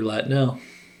played roulette. No.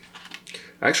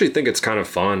 I actually think it's kind of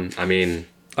fun. I mean,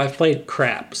 I've played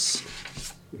craps.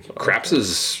 Craps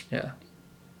is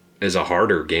a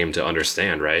harder game to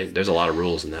understand, right? There's a lot of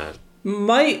rules in that.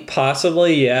 Might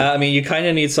possibly, yeah. I mean, you kind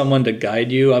of need someone to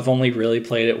guide you. I've only really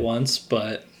played it once,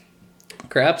 but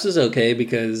craps is okay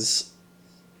because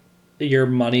your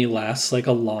money lasts like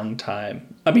a long time.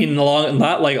 I mean,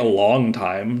 not like a long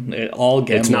time. All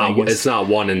gambling. It's not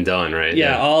one and done, right?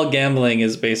 Yeah, all gambling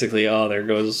is basically, there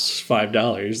goes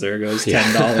 $5, there goes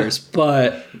 $10.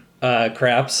 But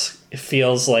craps, it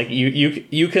feels like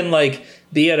you can like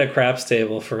be at a craps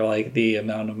table for like the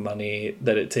amount of money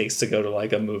that it takes to go to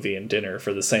like a movie and dinner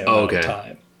for the same amount of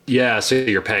time. Yeah, so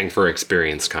you're paying for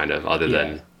experience kind of, other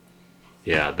than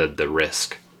the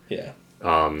risk. Yeah.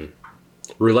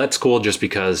 Roulette's cool just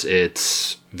because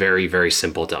it's very, very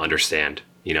simple to understand,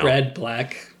 Red,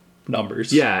 black,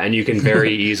 numbers. Yeah, and you can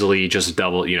very easily just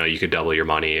double, you could double your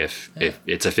money if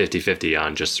it's a 50-50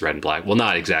 on just red and black. Well,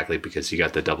 not exactly, because you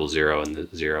got the 00 and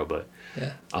the 0, but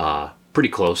pretty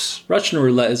close. Russian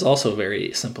roulette is also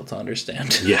very simple to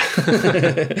understand. Yeah.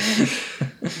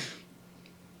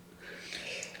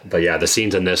 But yeah, the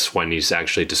scenes in this, when he's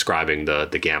actually describing the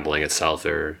gambling itself,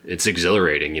 it's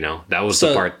exhilarating, That was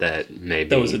the part that maybe...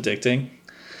 That was addicting?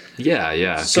 Yeah,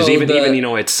 yeah. Because even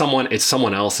it's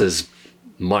someone else's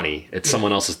money. It's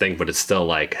someone else's thing, but it's still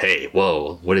like, hey,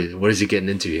 whoa, what is he getting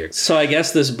into here? So I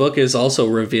guess this book is also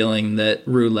revealing that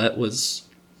roulette was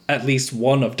at least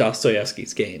one of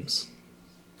Dostoevsky's games.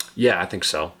 Yeah, I think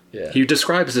so. Yeah. He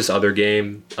describes this other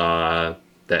game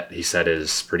that he said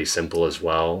is pretty simple as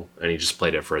well, and he just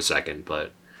played it for a second,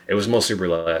 but it was mostly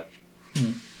roulette.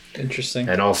 Interesting.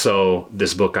 And also,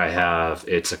 this book I have,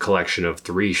 it's a collection of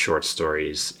 3 short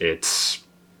stories. It's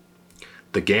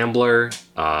The Gambler,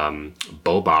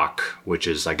 Bobak, which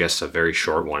is, I guess, a very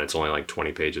short one. It's only like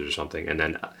 20 pages or something. And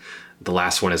then the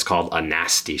last one is called A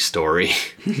Nasty Story.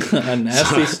 A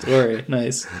Nasty Story.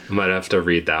 Nice. I might have to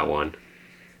read that one.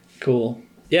 Cool.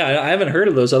 Yeah, I haven't heard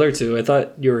of those other two. I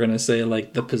thought you were going to say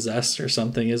like The Possessed or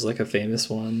something is like a famous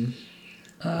one.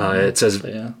 It says,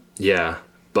 yeah.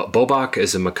 But Bobak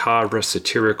is a macabre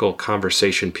satirical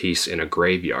conversation piece in a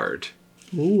graveyard.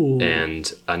 Ooh.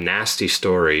 And a nasty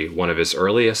story, one of his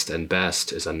earliest and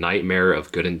best, is a nightmare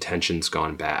of good intentions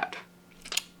gone bad.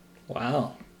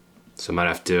 Wow. So I might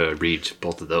have to read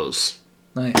both of those.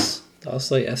 Nice.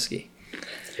 Dostoevsky.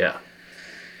 Yeah.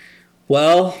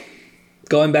 Well,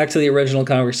 going back to the original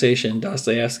conversation,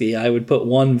 Dostoevsky, I would put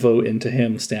one vote into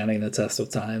him standing the test of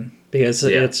time. Because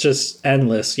it's just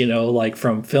endless, you know, like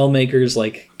from filmmakers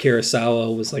like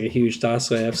Kurosawa was like a huge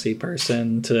Dostoevsky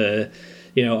person to,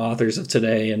 you know, authors of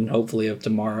today and hopefully of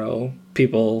tomorrow.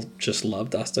 People just love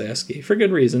Dostoevsky for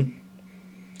good reason.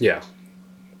 Yeah.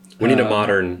 We need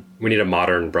a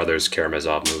modern Brothers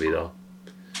Karamazov movie though.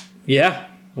 Yeah.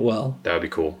 Well, that would be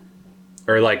cool.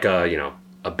 Or like you know,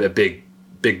 a big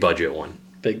budget one.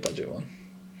 Big budget one.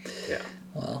 Yeah.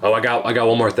 Well. Oh, I got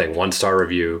one more thing. 1-star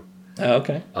review. Oh,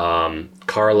 okay.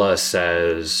 Carla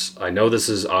says, I know this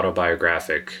is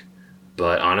autobiographic,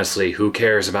 but honestly, who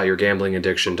cares about your gambling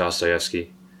addiction,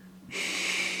 Dostoevsky?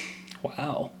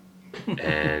 Wow.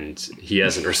 And he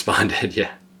hasn't responded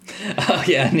yet. Oh,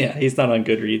 yeah, he's not on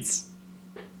Goodreads.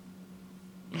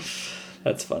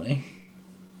 That's funny.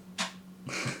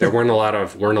 There weren't a lot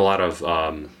of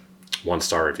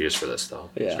 1-star reviews for this though.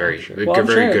 Yeah, it's very sure.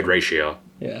 good ratio.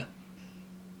 Yeah.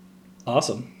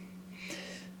 Awesome.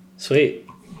 Sweet.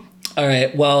 All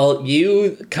right. Well,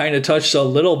 you kind of touched a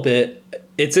little bit.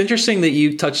 It's interesting that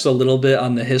you touched a little bit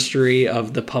on the history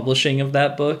of the publishing of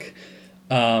that book,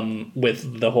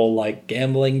 with the whole like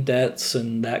gambling debts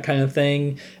and that kind of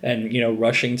thing, and, you know,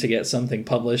 rushing to get something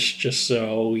published just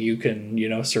so you can, you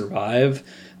know, survive.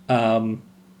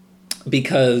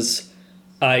 Because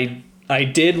I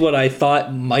did what I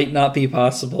thought might not be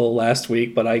possible last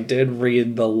week, but I did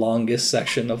read the longest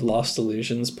section of Lost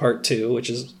Illusions Part 2, which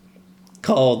is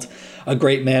called A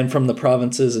Great Man from the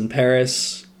Provinces in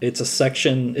Paris. It's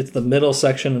the middle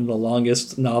section of the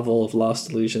longest novel of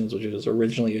Lost Illusions, which was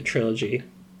originally a trilogy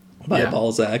by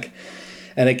Balzac.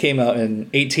 And it came out in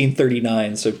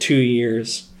 1839, so 2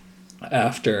 years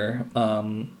after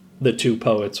the two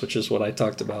poets, which is what I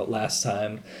talked about last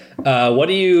time.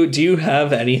 Do you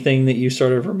have anything that you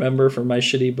sort of remember from my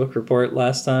shitty book report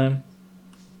last time?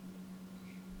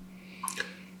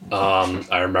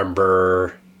 I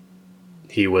remember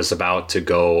he was about to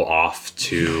go off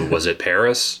to, was it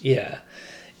Paris? Yeah.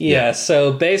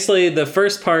 So basically the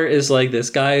first part is like this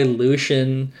guy,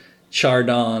 Lucien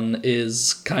Chardon,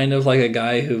 is kind of like a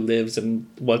guy who lives in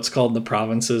what's called the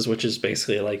provinces, which is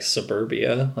basically like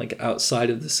suburbia, like outside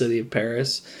of the city of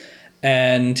Paris.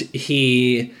 And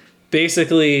he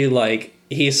basically like,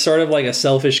 he's sort of like a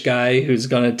selfish guy who's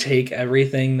going to take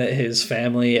everything that his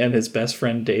family and his best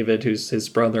friend David, who's his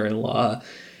brother-in-law,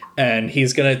 and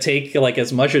he's going to take like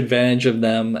as much advantage of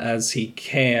them as he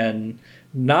can.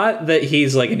 Not that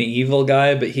he's like an evil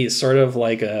guy, but he's sort of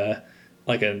like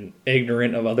an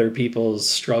ignorant of other people's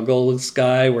struggles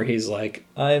guy, where he's like,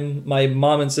 my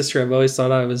mom and sister have always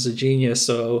thought I was a genius,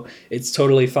 so it's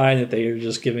totally fine that they are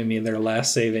just giving me their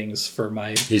last savings for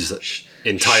my... He's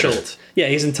entitled. Yeah,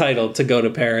 he's entitled to go to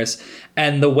Paris.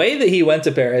 And the way that he went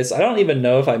to Paris, I don't even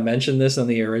know if I mentioned this in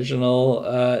the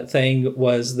original thing,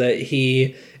 was that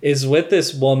he is with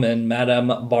this woman,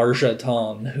 Madame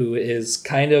Bargeton, who is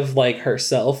kind of like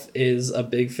herself is a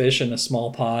big fish in a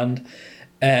small pond.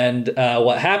 And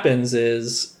what happens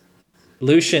is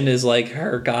Lucien is like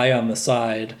her guy on the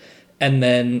side. And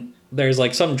then there's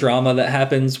like some drama that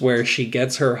happens where she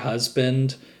gets her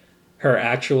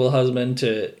actual husband,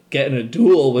 to get in a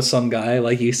duel with some guy.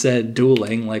 Like you said,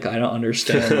 dueling. Like, I don't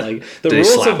understand. Like the Did rules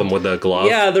he slap him with a glove?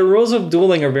 Yeah, the rules of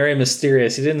dueling are very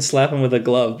mysterious. He didn't slap him with a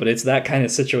glove, but it's that kind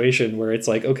of situation where it's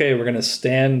like, okay, we're gonna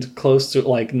stand close to,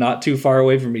 like, not too far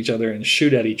away from each other and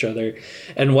shoot at each other.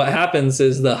 And what happens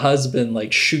is the husband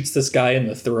like shoots this guy in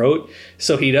the throat,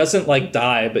 so he doesn't like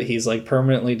die, but he's like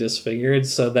permanently disfigured.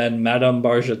 So then Madame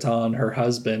Bargeton, her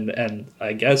husband, and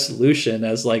I guess Lucien,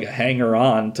 as like a hanger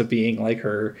on to being like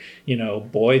her, you know,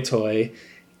 boy toy,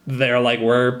 they're like,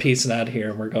 we're piecing out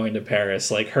here and we're going to Paris.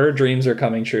 Like, her dreams are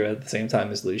coming true at the same time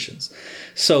as Lucien's.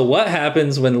 So what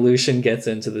happens when Lucien gets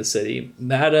into the city?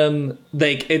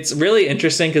 It's really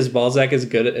interesting because Balzac is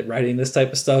good at writing this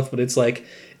type of stuff, but it's like,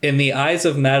 in the eyes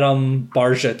of Madame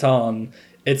Bargeton,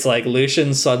 it's like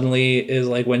Lucien suddenly is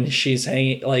like, when she's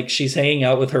hanging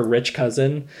out with her rich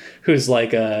cousin, who's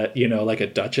like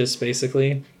a duchess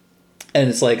basically. And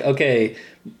it's like, okay,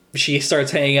 she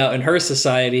starts hanging out in her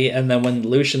society, and then when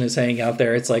Lucien is hanging out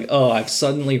there, it's like, oh, I've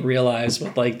suddenly realized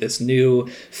with like this new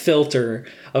filter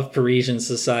of Parisian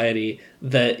society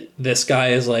that this guy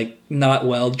is like not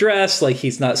well dressed, like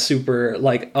he's not super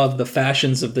like of the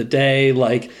fashions of the day.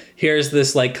 Like here's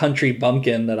this like country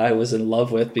bumpkin that I was in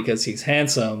love with because he's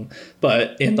handsome,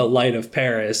 but in the light of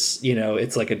Paris, you know,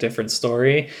 it's like a different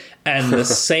story. And the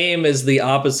same is the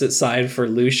opposite side for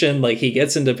Lucien. Like he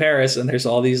gets into Paris and there's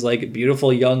all these like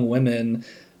beautiful young women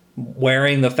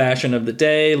wearing the fashion of the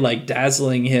day, like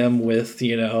dazzling him with,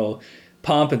 you know,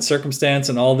 pomp and circumstance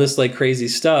and all this like crazy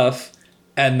stuff.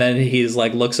 And then he's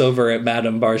like looks over at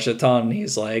Madame Bargeton and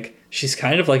he's like, she's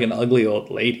kind of like an ugly old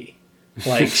lady.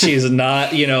 Like she's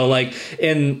not, you know, like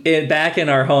in back in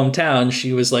our hometown,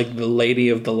 she was like the lady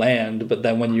of the land. But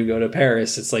then when you go to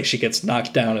Paris, it's like she gets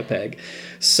knocked down a peg.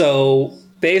 So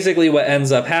basically what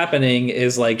ends up happening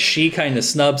is like she kind of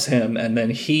snubs him. And then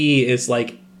he is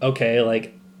like, okay,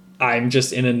 like I'm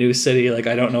just in a new city, like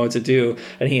I don't know what to do.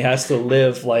 And he has to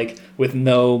live like with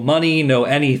no money, no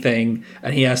anything,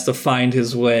 and he has to find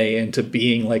his way into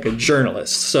being like a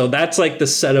journalist. So that's like the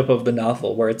setup of the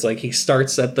novel, where it's like he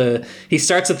starts at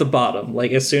the bottom.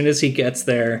 Like as soon as he gets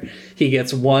there, he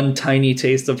gets one tiny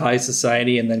taste of high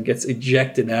society and then gets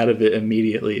ejected out of it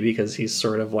immediately because he's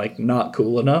sort of like not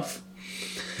cool enough.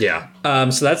 Yeah.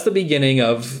 So that's the beginning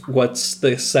of what's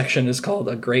the section is called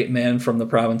A Great Man from the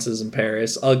Provinces in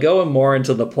Paris. I'll go more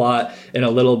into the plot in a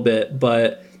little bit,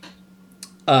 but,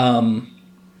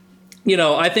 you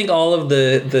know, I think all of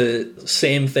the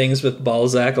same things with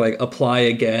Balzac, like apply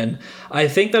again. I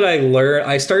think that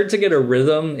I started to get a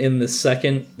rhythm in the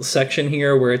second section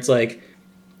here where it's like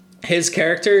his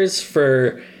characters,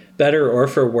 for better or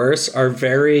for worse, are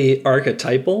very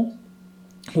archetypal,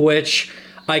 which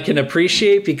I can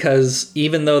appreciate because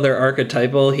even though they're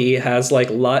archetypal, he has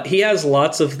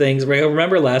lots of things. I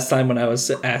remember last time when I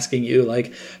was asking you,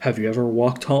 like, have you ever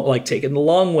walked home, like taken the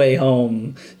long way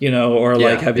home, you know, or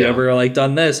like, have you ever like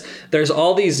done this? There's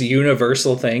all these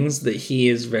universal things that he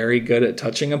is very good at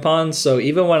touching upon. So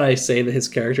even when I say that his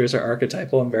characters are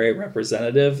archetypal and very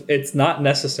representative, it's not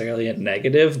necessarily a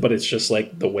negative, but it's just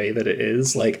like the way that it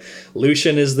is. Like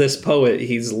Lucien is this poet.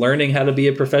 He's learning how to be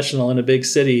a professional in a big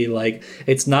city. Like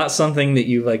it's not something that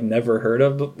you've like never heard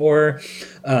of before.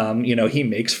 You know, he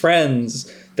makes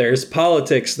friends. There's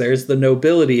politics. There's the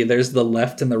nobility. There's the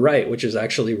left and the right, which is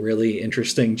actually really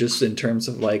interesting just in terms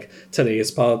of like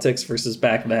today's politics versus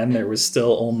back then. There was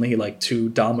still only like two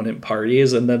dominant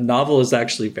parties. And the novel is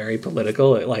actually very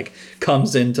political. It like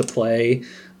comes into play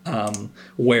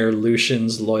where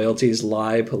Lucien's loyalties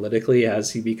lie politically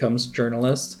as he becomes a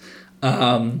journalist.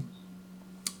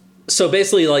 So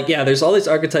basically, like, yeah, there's all these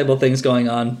archetypal things going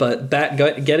on, but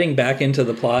getting back into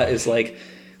the plot is like,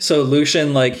 so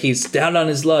Lucien, like, he's down on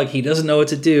his luck. He doesn't know what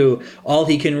to do. All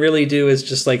he can really do is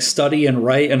just like study and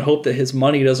write and hope that his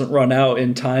money doesn't run out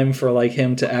in time for like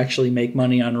him to actually make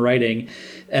money on writing.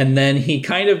 And then he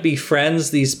kind of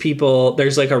befriends these people.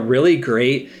 There's like a really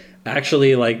great,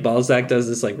 actually, like Balzac does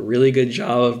this like really good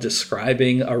job of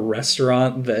describing a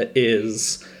restaurant that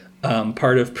is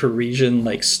part of Parisian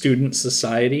like student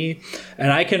society,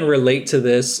 and I can relate to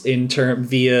this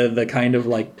via the kind of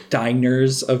like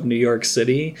diners of New York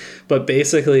City. But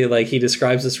basically, like he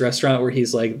describes this restaurant where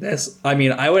he's like, this, I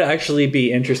mean, I would actually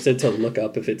be interested to look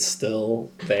up if it's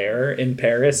still there in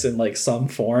Paris in like some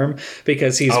form,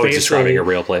 because he's basically describing a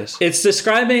real place. It's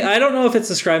describing, I don't know if it's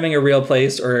describing a real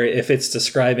place or if it's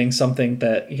describing something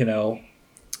that, you know,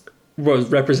 was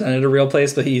represented a real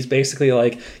place, but he's basically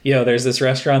like, you know, there's this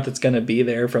restaurant that's going to be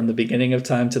there from the beginning of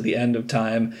time to the end of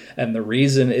time, and the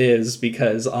reason is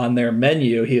because on their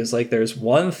menu, he was like, there's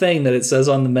one thing that it says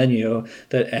on the menu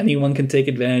that anyone can take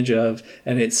advantage of,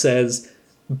 and it says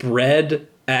bread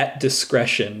at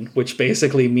discretion, which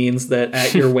basically means that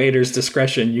at your waiter's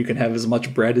discretion you can have as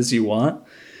much bread as you want.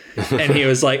 And he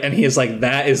was like,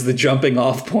 that is the jumping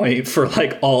off point for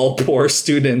like all poor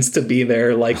students to be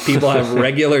there. Like people have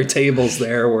regular tables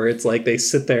there where it's like they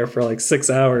sit there for like 6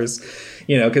 hours,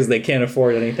 you know, because they can't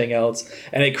afford anything else.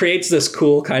 And it creates this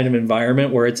cool kind of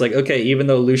environment where it's like, okay, even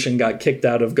though Lucien got kicked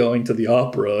out of going to the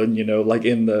opera and, you know, like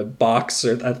in the box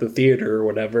or at the theater or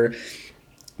whatever,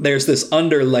 there's this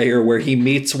underlayer where he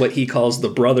meets what he calls the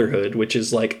Brotherhood, which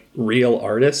is like real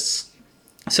artists.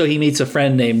 So he meets a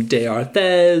friend named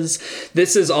D'Arthez.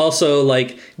 This is also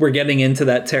like, we're getting into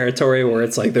that territory where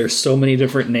it's like there's so many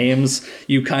different names.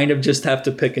 You kind of just have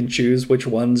to pick and choose which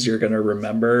ones you're going to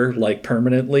remember like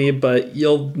permanently, but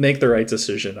you'll make the right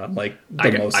decision on like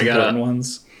the most important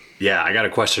ones. Yeah, I got a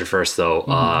question first though.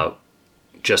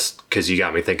 Mm-hmm. Just because you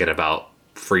got me thinking about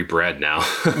free bread now.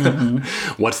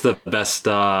 Mm-hmm. What's the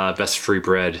best free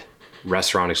bread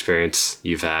restaurant experience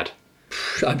you've had?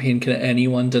 I mean, can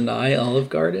anyone deny Olive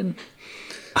Garden?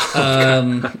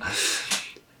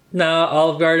 No,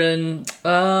 Olive Garden.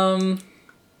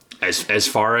 As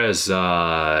far as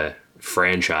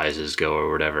franchises go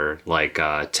or whatever, like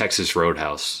Texas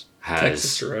Roadhouse has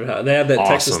Texas Roadhouse. They have that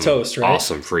awesome, Texas toast, right?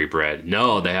 Awesome free bread.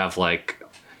 No, they have like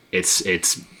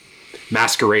it's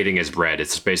masquerading as bread.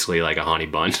 It's basically like a honey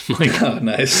bun. Like, oh,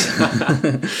 nice.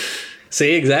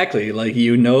 See, exactly. Like,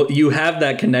 you have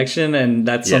that connection, and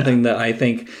that's something that I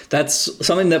think that's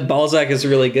something that Balzac is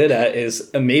really good at,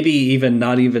 is maybe even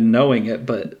not even knowing it,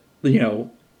 but,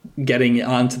 getting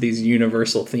onto these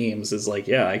universal themes is like,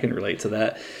 yeah, I can relate to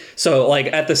that. So, like,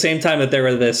 at the same time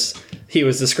that he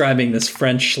was describing this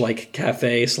French, like,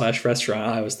 cafe /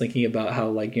 restaurant, I was thinking about how,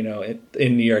 like,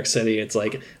 in New York City, it's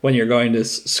like when you're going to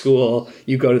school,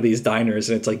 you go to these diners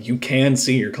and it's like you can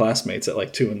see your classmates at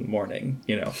like 2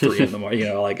 a.m, 3 a.m,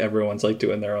 like everyone's like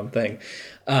doing their own thing.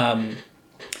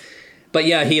 But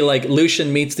yeah,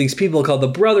 Lucian meets these people called the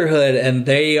Brotherhood, and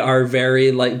they are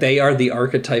they are the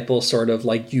archetypal sort of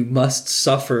like, you must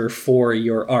suffer for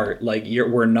your art. Like,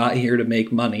 we're not here to make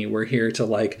money. We're here to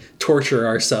like torture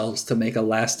ourselves to make a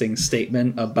lasting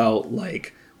statement about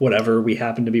like whatever we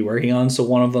happen to be working on. So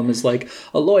one of them is like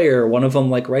a lawyer. One of them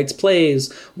like writes plays.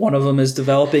 One of them is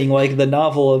developing like the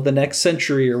novel of the next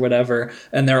century or whatever.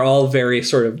 And they're all very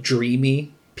sort of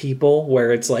dreamy people,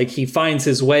 where it's like he finds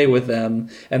his way with them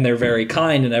and they're very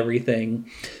kind and everything,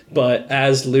 but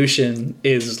as Lucian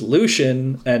is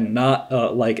Lucian and not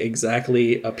like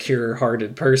exactly a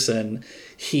pure-hearted person,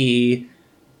 he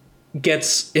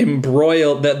gets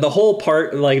embroiled. That the whole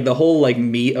part, like the whole like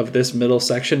meat of this middle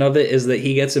section of it, is that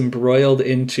he gets embroiled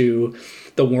into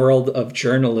the world of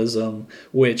journalism,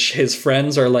 which his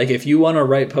friends are like, if you want to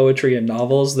write poetry and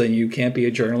novels, then you can't be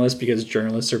a journalist, because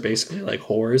journalists are basically like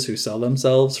whores who sell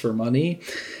themselves for money.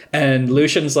 And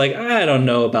Lucian's like, I don't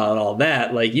know about all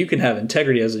that. Like, you can have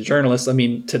integrity as a journalist. I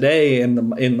mean, today in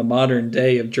the modern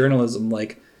day of journalism,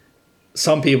 like,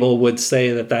 some people would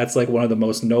say that that's like one of the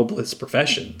most noblest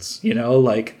professions,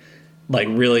 like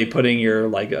really putting your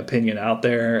like opinion out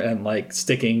there and like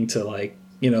sticking to like,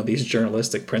 these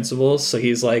journalistic principles. So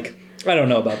he's like, I don't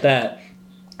know about that.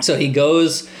 So he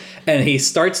goes and he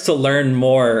starts to learn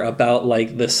more about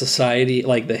like the society,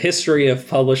 like the history of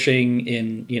publishing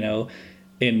in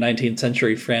 19th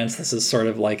century France. This is sort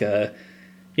of like a,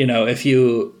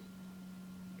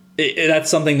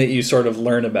 that's something that you sort of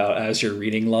learn about as you're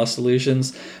reading Lost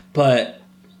Illusions. But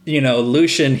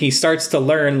Lucian, he starts to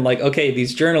learn like, okay,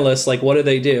 these journalists, like, what do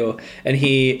they do? And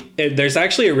there's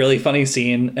actually a really funny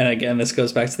scene. And again, this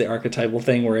goes back to the archetypal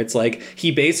thing, where it's like, he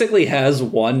basically has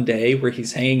one day where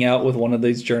he's hanging out with one of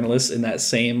these journalists in that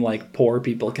same like poor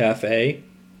people cafe.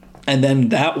 And then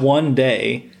that one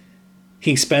day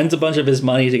he spends a bunch of his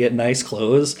money to get nice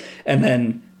clothes. And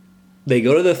then they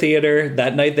go to the theater.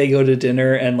 That night they go to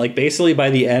dinner, and like basically by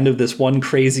the end of this one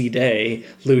crazy day,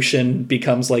 Lucian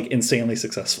becomes like insanely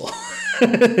successful.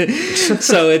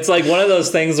 So it's like one of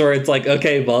those things where it's like,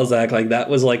 okay, Balzac, like that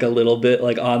was like a little bit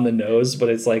like on the nose, but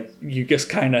it's like you just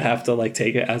kind of have to like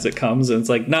take it as it comes, and it's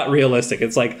like not realistic.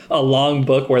 It's like a long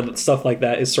book where stuff like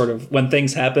that is sort of, when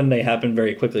things happen, they happen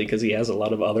very quickly, because he has a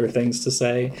lot of other things to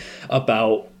say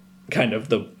about kind of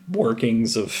the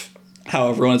workings of how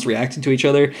everyone's reacting to each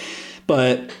other.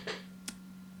 But,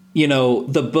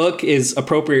 the book is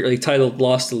appropriately titled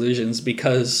Lost Illusions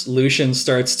because Lucian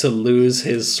starts to lose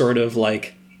his sort of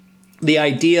like the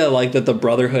idea like that the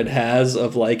Brotherhood has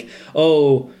of like,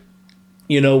 oh,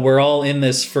 we're all in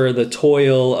this for the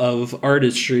toil of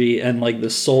artistry and like the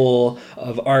soul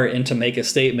of art and to make a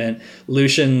statement.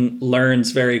 Lucian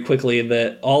learns very quickly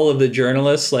that all of the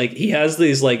journalists, like he has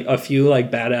these like a few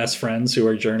like badass friends who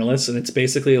are journalists, and it's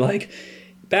basically like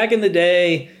back in the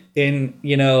day, in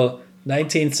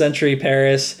 19th century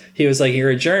Paris, he was like, you're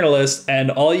a journalist and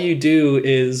all you do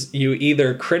is you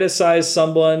either criticize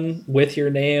someone with your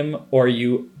name or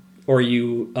you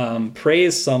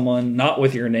praise someone not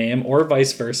with your name, or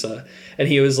vice versa. And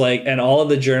he was like, and all of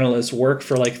the journalists work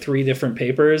for like 3 different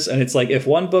papers, and it's like, if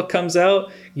one book comes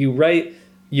out, you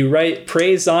write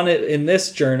praise on it in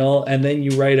this journal, and then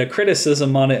you write a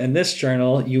criticism on it in this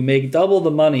journal, you make double the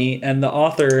money, and the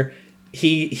author,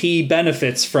 he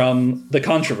benefits from the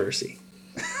controversy.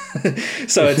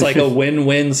 So it's like a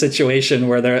win-win situation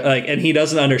where they're like, and he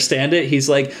doesn't understand it. He's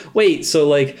like, wait, so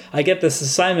like I get this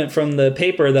assignment from the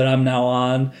paper that I'm now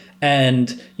on,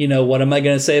 and what am I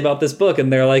going to say about this book?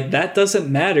 And they're like, that doesn't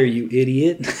matter, you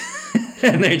idiot.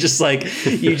 And they're just like,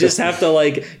 you just have to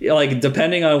like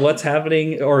depending on what's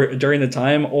happening or during the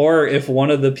time, or if one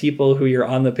of the people who you're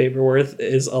on the paper with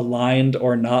is aligned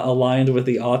or not aligned with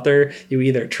the author, you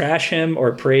either trash him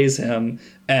or praise him.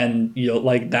 And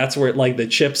like that's where like the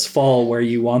chips fall where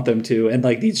you want them to. And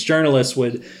like these journalists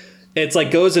would it's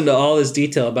like goes into all this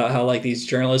detail about how like these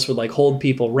journalists would like hold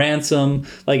people ransom.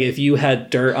 Like if you had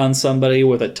dirt on somebody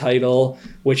with a title,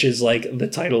 which is like the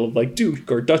title of like Duke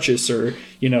or Duchess or,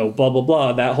 you know, blah, blah,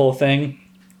 blah, that whole thing.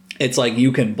 It's like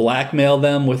you can blackmail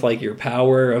them with like your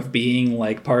power of being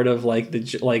like part of like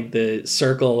the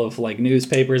circle of like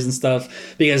newspapers and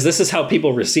stuff, because this is how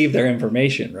people receive their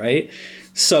information, right?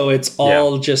 So it's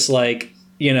all just like,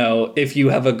 you know, if you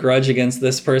have a grudge against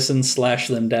this person, slash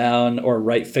them down or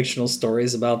write fictional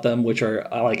stories about them, which are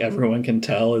like everyone can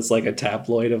tell is like a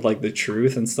tabloid of like the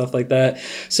truth and stuff like that.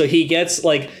 So he gets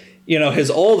like, you know,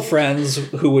 his old friends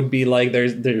who would be like,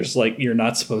 there's like, you're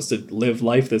not supposed to live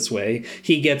life this way.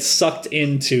 He gets sucked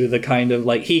into the kind of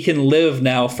like, he can live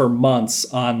now for months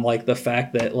on like the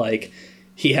fact that like,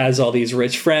 he has all these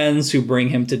rich friends who bring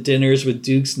him to dinners with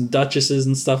dukes and duchesses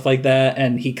and stuff like that.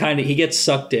 And he gets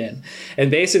sucked in. And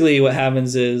basically what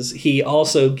happens is he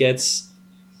also gets,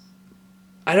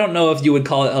 I don't know if you would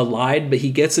call it allied, but he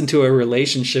gets into a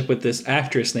relationship with this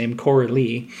actress named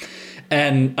Coralie.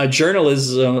 And a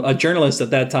journalist at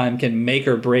that time can make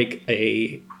or break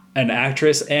an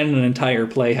actress and an entire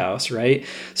playhouse, right?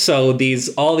 So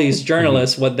all these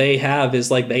journalists, what they have is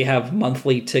like they have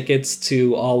monthly tickets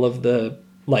to all of the,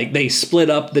 like they split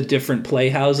up the different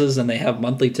playhouses and they have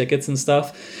monthly tickets and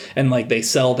stuff, and like they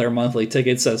sell their monthly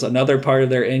tickets as another part of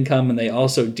their income, and they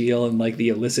also deal in like the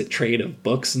illicit trade of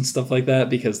books and stuff like that,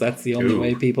 because that's the only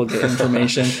way people get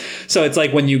information. So it's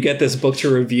like when you get this book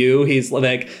to review, he's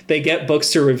like, they get books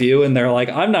to review and they're like,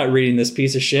 I'm not reading this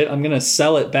piece of shit, I'm gonna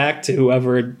sell it back to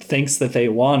whoever thinks that they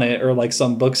want it, or like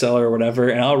some bookseller or whatever,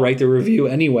 and I'll write the review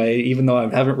anyway even though I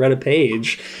haven't read a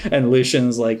page. And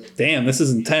Lucian's like, damn, this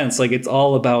is intense. Like it's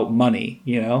all about money,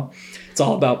 you know, it's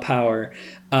all about power.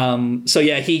 So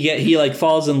yeah, he like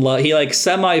falls in love. He like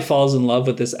semi falls in love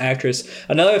with this actress.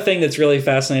 Another thing that's really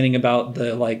fascinating about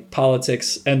the like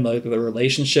politics and like the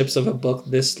relationships of a book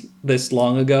this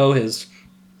long ago is,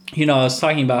 you know, I was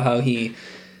talking about how he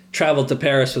traveled to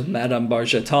Paris with Madame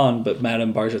Bargeton, but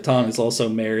Madame Bargeton is also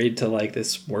married to like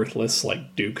this worthless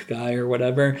like Duke guy or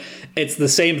whatever. It's the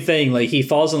same thing. Like he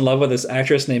falls in love with this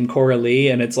actress named Coralie,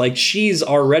 and it's like she's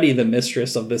already the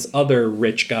mistress of this other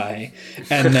rich guy,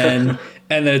 and then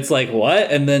and then it's like, what?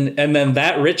 And then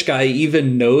that rich guy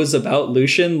even knows about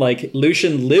Lucian. Like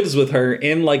Lucian lives with her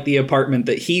in like the apartment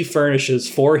that he furnishes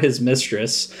for his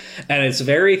mistress. And it's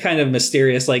very kind of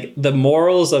mysterious. Like the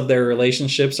morals of their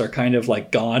relationships are kind of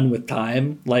like gone with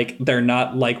time. Like they're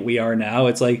not like we are now.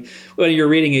 It's like when you're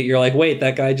reading it, you're like, wait,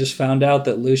 that guy just found out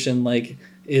that Lucian like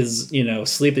is, you know,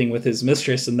 sleeping with his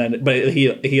mistress. And then, but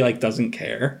he like doesn't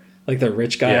care. Like the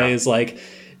rich guy is like,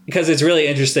 because it's really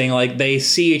interesting, like they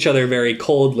see each other very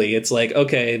coldly. It's like,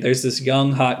 okay, there's this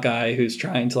young hot guy who's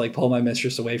trying to like pull my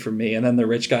mistress away from me, and then the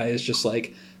rich guy is just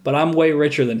like, but I'm way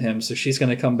richer than him, so she's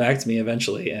going to come back to me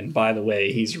eventually, and by the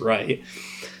way, he's right.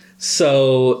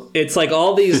 So it's like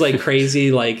all these like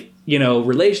crazy like, you know,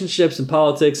 relationships and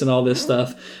politics and all this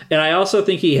stuff. And I also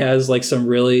think he has like some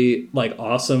really like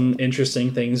awesome,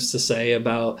 interesting things to say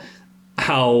about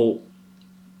how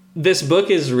this book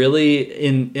is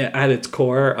really at its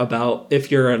core about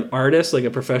if you're an artist, like a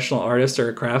professional artist or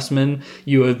a craftsman,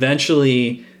 you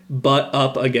eventually butt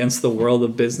up against the world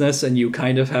of business, and you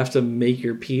kind of have to make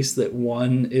your piece that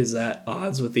one is at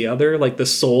odds with the other. Like the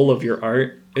soul of your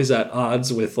art is at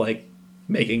odds with like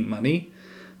making money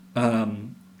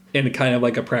in a kind of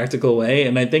like a practical way.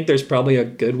 And I think there's probably a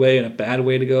good way and a bad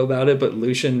way to go about it, but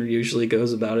Lucian usually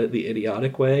goes about it the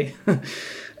idiotic way.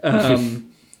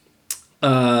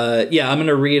 I'm going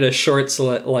to read a short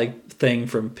thing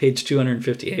from page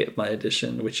 258 of my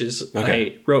edition, which is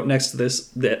I wrote next to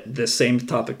this same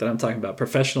topic that I'm talking about,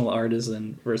 professional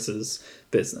artisan versus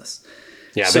business.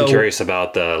 Yeah, I've been curious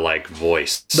about the like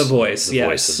voice. The voice, the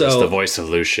voice of this, the voice of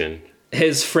Lucian.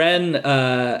 His friend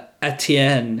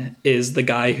Etienne is the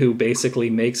guy who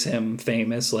basically makes him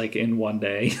famous like in one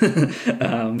day.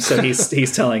 So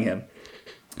he's telling him.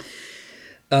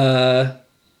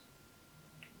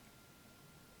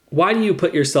 Why do you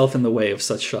put yourself in the way of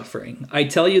such suffering? I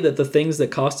tell you that the things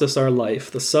that cost us our life,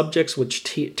 the subjects which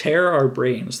tear our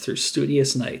brains through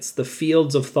studious nights, the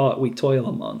fields of thought we toil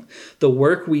among, the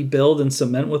work we build and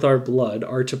cement with our blood,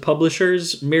 are to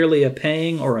publishers merely a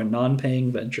paying or a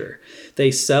non-paying venture.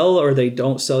 They sell or they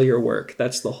don't sell your work.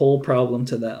 That's the whole problem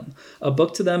to them. A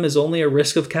book to them is only a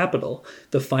risk of capital.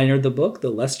 The finer the book, the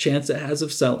less chance it has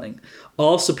of selling.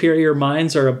 All superior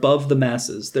minds are above the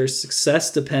masses. Their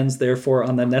success depends, therefore,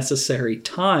 on the necessary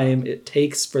time it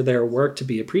takes for their work to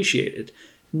be appreciated.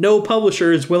 No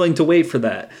publisher is willing to wait for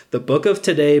that. The book of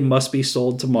today must be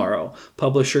sold tomorrow.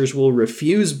 Publishers will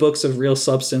refuse books of real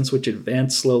substance which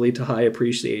advance slowly to high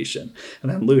appreciation.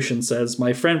 And then Lucien says,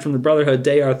 my friend from the Brotherhood,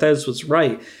 D'Arthez, was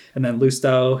right. And then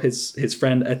Lustau, his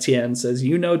friend Etienne, says,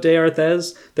 you know,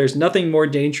 D'Arthez, there's nothing more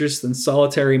dangerous than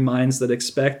solitary minds that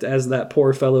expect, as that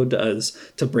poor fellow does,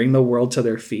 to bring the world to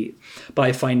their feet.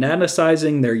 By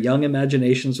fanaticizing their young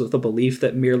imaginations with a belief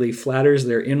that merely flatters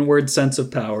their inward sense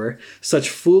of power, such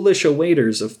foolish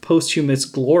awaiters of posthumous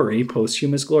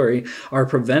glory, are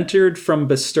prevented from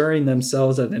bestirring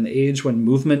themselves at an age when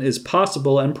movement is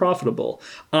possible and profitable.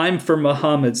 I'm for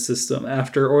Muhammad's system.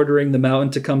 After ordering the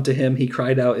mountain to come to him, he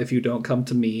cried out, if you don't come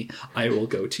to me, I will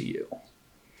go to you.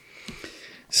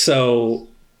 So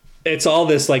it's all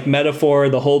this like metaphor.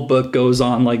 The whole book goes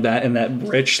on like that in that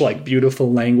rich, like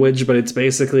beautiful language, but it's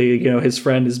basically, you know, his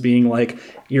friend is being like,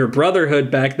 your Brotherhood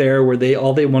back there where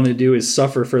all they want to do is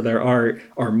suffer for their art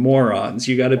are morons.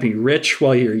 You got to be rich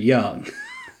while you're young.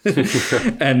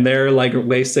 And they're like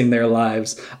wasting their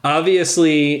lives.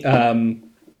 Obviously,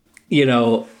 you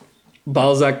know,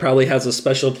 Balzac probably has a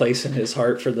special place in his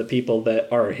heart for the people that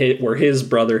were his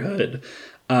Brotherhood,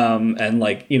 and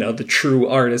like, you know, the true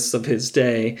artists of his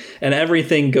day. And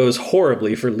everything goes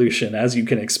horribly for Lucien, as you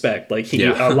can expect. Like he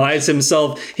allies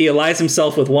himself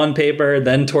with one paper.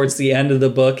 Then towards the end of the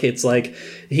book, it's like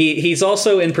he's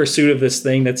also in pursuit of this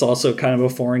thing that's also kind of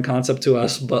a foreign concept to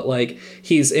us. But like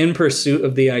he's in pursuit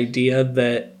of the idea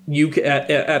that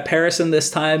at Paris in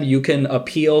this time, you can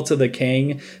appeal to the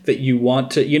king that you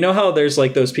want to. You know how there's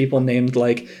like those people named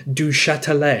like Du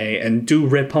Châtelet and Du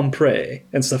Répompré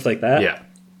and stuff like that? Yeah.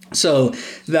 So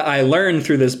I learned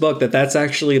through this book that that's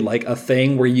actually like a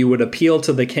thing where you would appeal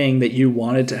to the king that you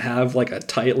wanted to have like a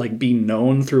title, like be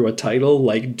known through a title,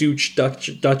 like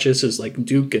Duchess is like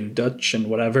Duke and Dutch and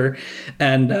whatever.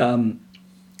 And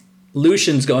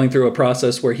Lucien's going through a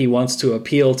process where he wants to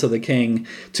appeal to the king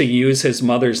to use his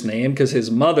mother's name, because his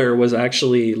mother was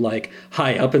actually like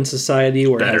high up in society,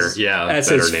 whereas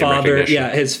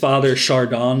his father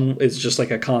Chardon is just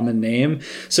like a common name.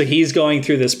 So he's going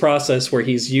through this process where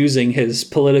he's using his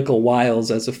political wiles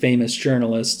as a famous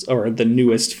journalist, or the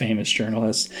newest famous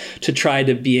journalist, to try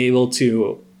to be able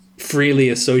to freely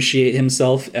associate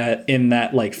himself in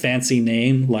that like fancy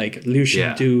name, like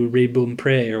Lucien du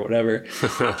Répompré or whatever.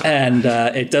 And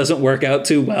it doesn't work out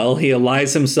too well. He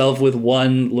allies himself with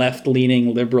one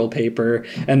left-leaning liberal paper,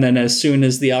 and then as soon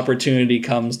as the opportunity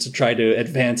comes to try to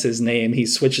advance his name, he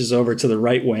switches over to the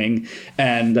right wing.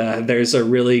 And there's a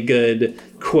really good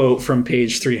quote from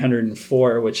page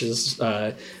 304, which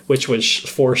was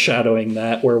foreshadowing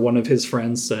that, where one of his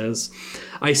friends says,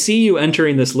 I see you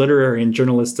entering this literary and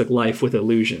journalistic life with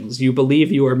illusions. You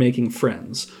believe you are making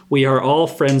friends. We are all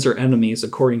friends or enemies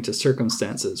according to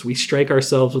circumstances. We strike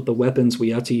ourselves with the weapons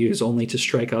we ought to use only to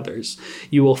strike others.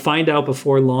 You will find out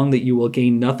before long that you will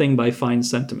gain nothing by fine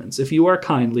sentiments. If you are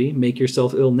kindly, make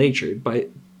yourself ill-natured.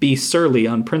 Be surly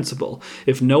on principle.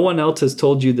 If no one else has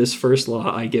told you this first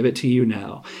law, I give it to you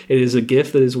now. It is a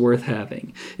gift that is worth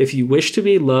having. If you wish to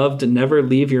be loved, never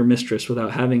leave your mistress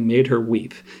without having made her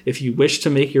weep. If you wish to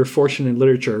make your fortune in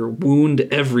literature, wound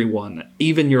everyone,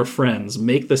 even your friends.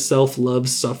 Make the self-love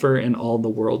suffer, and all the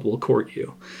world will court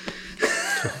you.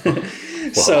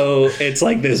 Wow. So it's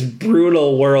like this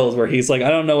brutal world where he's like, I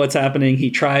don't know what's happening. He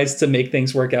tries to make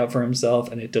things work out for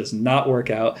himself, and it does not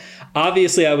work out.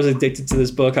 Obviously, I was addicted to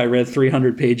this book. I read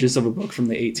 300 pages of a book from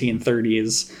the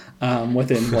 1830s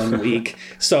within 1 week.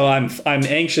 So I'm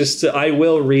anxious to. I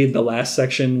will read the last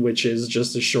section, which is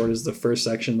just as short as the first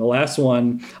section. The last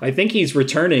one, I think he's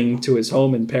returning to his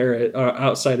home in Paris,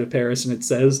 outside of Paris, and it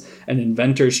says An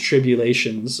Inventor's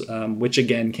Tribulations, which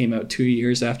again came out 2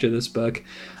 years after this book.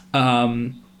 How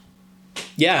many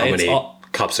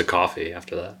cups of coffee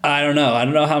after that? I don't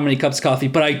know how many cups of coffee,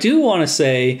 but I do want to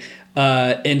say,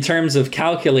 in terms of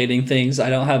calculating things, I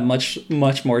don't have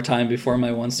much more time before my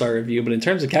 1-star review, but in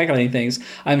terms of calculating things,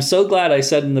 I'm so glad I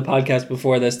said in the podcast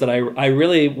before this that I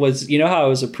really was, you know how I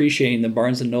was appreciating the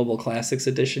Barnes & Noble Classics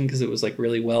edition because it was like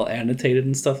really well annotated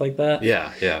and stuff like that?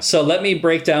 Yeah. So let me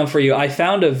break down for you. I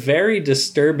found a very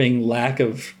disturbing lack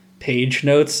of page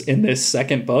notes in this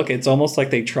second book. It's almost like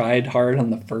they tried hard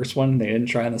on the first one, they didn't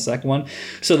try on the second one.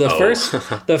 So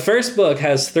the first book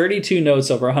has 32 notes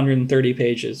over 130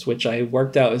 pages, which I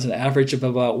worked out as an average of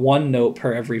about 1 note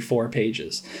per every 4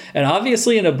 pages. And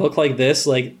obviously in a book like this,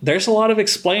 like there's a lot of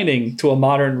explaining to a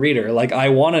modern reader. Like I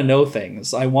want to know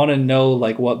things. I want to know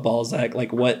like what Balzac,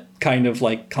 like what kind of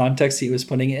like context he was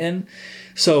putting it in.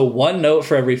 So 1 note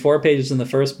for every 4 pages in the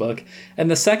first book. And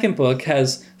the second book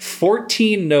has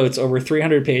 14 notes over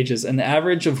 300 pages, an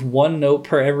average of 1 note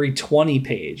per every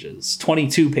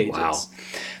 22 pages. Wow.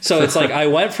 So it's like I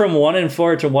went from 1 in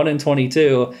 4 to 1 in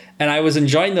 22, and I was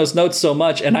enjoying those notes so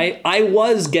much. And I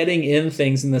was getting in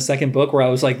things in the second book where I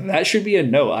was like, that should be a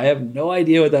note. I have no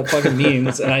idea what that fucking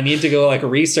means. And I need to go like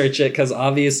research it, because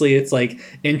obviously it's like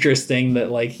interesting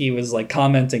that like he was like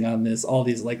commenting on this, all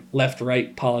these like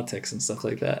left-right politics and stuff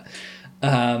like that.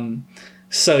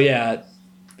 So yeah,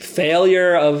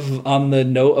 failure on the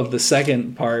note of the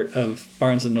second part of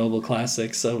Barnes & Noble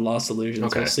Classics of Lost Illusions.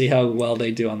 Okay. We'll see how well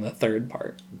they do on the third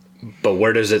part. But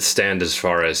where does it stand as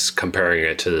far as comparing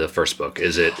it to the first book?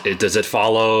 Does it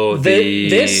follow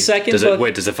this second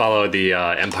book? Does it follow the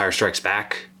Empire Strikes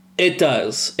Back? It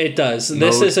does.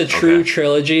 This is a true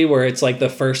trilogy where it's like the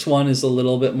first one is a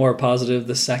little bit more positive.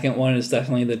 The second one is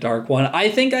definitely the dark one. I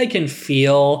think I can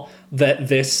feel that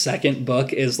this second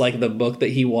book is like the book that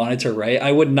he wanted to write.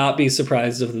 I would not be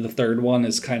surprised if the third one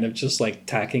is kind of just like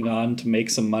tacking on to make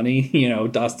some money,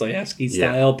 Dostoevsky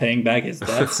style, paying back his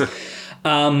debts.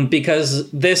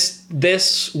 Because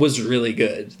this was really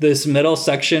good. This middle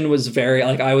section was very,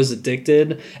 like, I was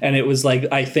addicted, and it was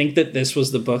like, I think that this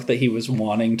was the book that he was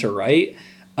wanting to write,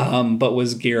 but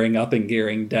was gearing up and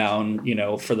gearing down,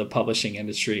 for the publishing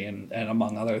industry and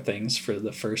among other things for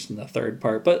the first and the third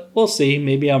part. But we'll see.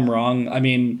 Maybe I'm wrong. I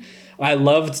mean, I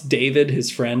loved David,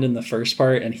 his friend, in the first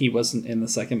part, and he wasn't in the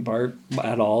second part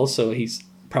at all. So he's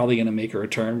probably going to make a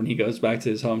return when he goes back to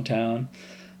his hometown.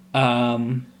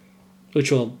 Which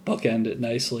will bookend it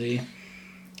nicely.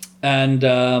 And,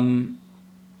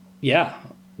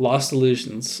 Lost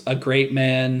Illusions, a great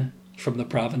man from the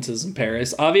provinces in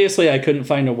Paris. Obviously, I couldn't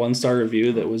find a 1-star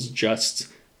review that was just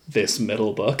this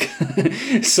middle book.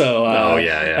 So I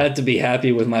had to be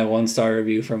happy with my 1-star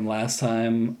review from last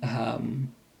time,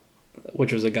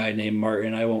 which was a guy named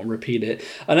Martin. I won't repeat it.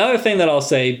 Another thing that I'll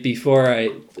say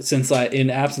in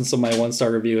absence of my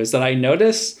 1-star review, is that I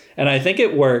notice, and I think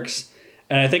it works,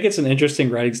 and I think it's an interesting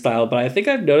writing style, but I think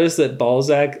I've noticed that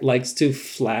Balzac likes to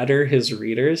flatter his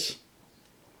readers.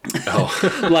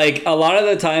 Oh. Like a lot of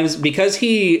the times, because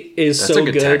he is That's so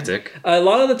a good tactic. A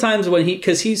lot of the times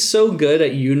because he's so good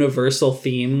at universal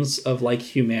themes of like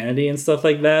humanity and stuff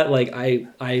like that. Like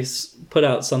I put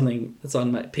out something that's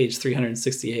on my page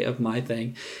 368 of my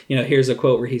thing. Here's a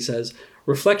quote where he says,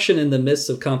 "Reflection in the midst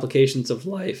of complications of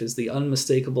life is the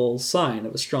unmistakable sign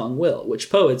of a strong will, which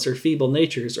poets or feeble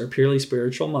natures or purely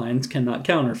spiritual minds cannot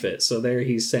counterfeit." So there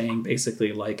he's saying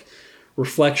basically like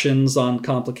reflections on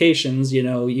complications, you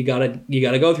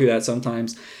gotta go through that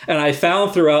sometimes. And I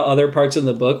found throughout other parts of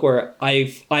the book where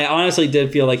I honestly did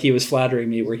feel like he was flattering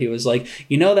me, where he was like,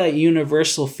 that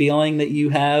universal feeling that you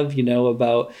have,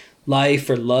 about life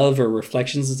or love or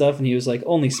reflections and stuff. And he was like,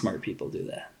 only smart people do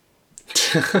that.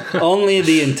 Only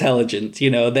the intelligent,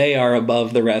 they are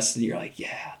above the rest. And you're like,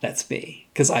 yeah, that's me,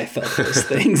 because I felt those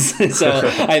things. So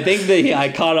I think that I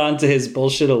caught on to his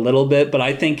bullshit a little bit, but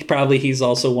I think probably he's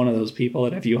also one of those people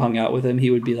that if you hung out with him,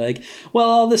 he would be like, well,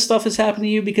 all this stuff is happening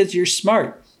to you because you're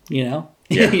smart, Yeah.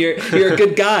 you're a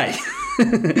good guy,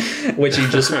 which you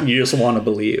just want to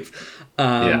believe.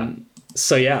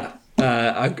 So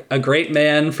a great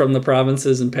man from the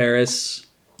provinces in Paris.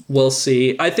 We'll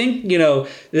see. I think,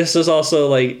 this is also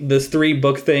like the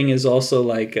 3-book thing is also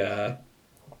like,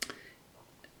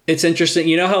 it's interesting.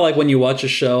 You know how like when you watch a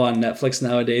show on Netflix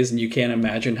nowadays and you can't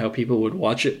imagine how people would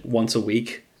watch it once a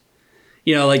week?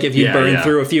 Like if you burn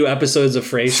through a few episodes of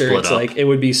Frasier, it's like, it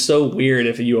would be so weird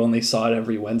if you only saw it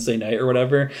every Wednesday night or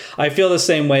whatever. I feel the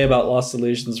same way about Lost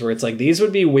Illusions, where it's like, these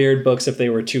would be weird books if they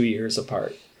were 2 years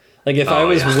apart. Like if I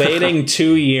was waiting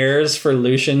 2 years for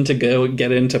Lucien to go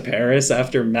get into Paris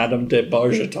after Madame de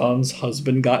Bargeton's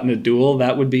husband got in a duel,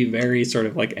 that would be very sort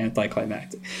of like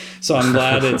anticlimactic. So I'm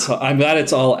glad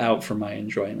it's all out for my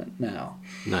enjoyment now.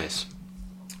 Nice.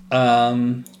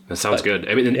 That sounds good.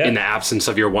 I mean, in the absence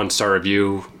of your 1-star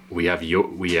review, we have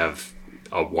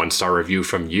a 1-star review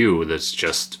from you. That's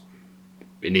just,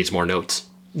 it needs more notes.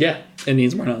 Yeah, it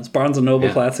needs more notes. Barnes & Noble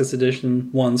Classics Edition,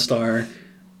 1 star.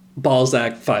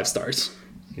 Balzac, 5 stars.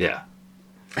 Yeah.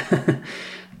 So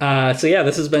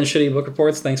this has been Shitty Book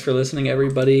Reports. Thanks for listening,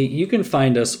 everybody. You can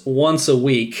find us once a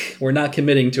week. We're not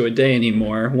committing to a day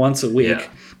anymore. Once a week.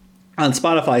 On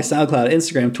Spotify, SoundCloud,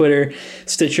 Instagram, Twitter,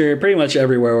 Stitcher, pretty much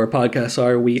everywhere where podcasts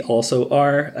are. We also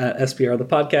are at SBR The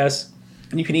Podcast.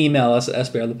 And you can email us at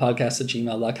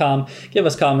sbrthepodcast@gmail.com. Give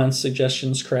us comments,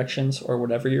 suggestions, corrections, or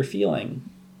whatever you're feeling.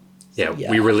 Yeah,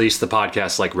 we release the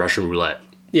podcast like Russian roulette.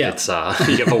 Yeah. It's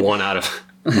you give a 1 out of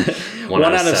 1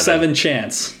 out of 7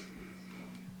 chance.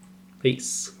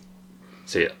 Peace.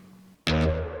 See ya.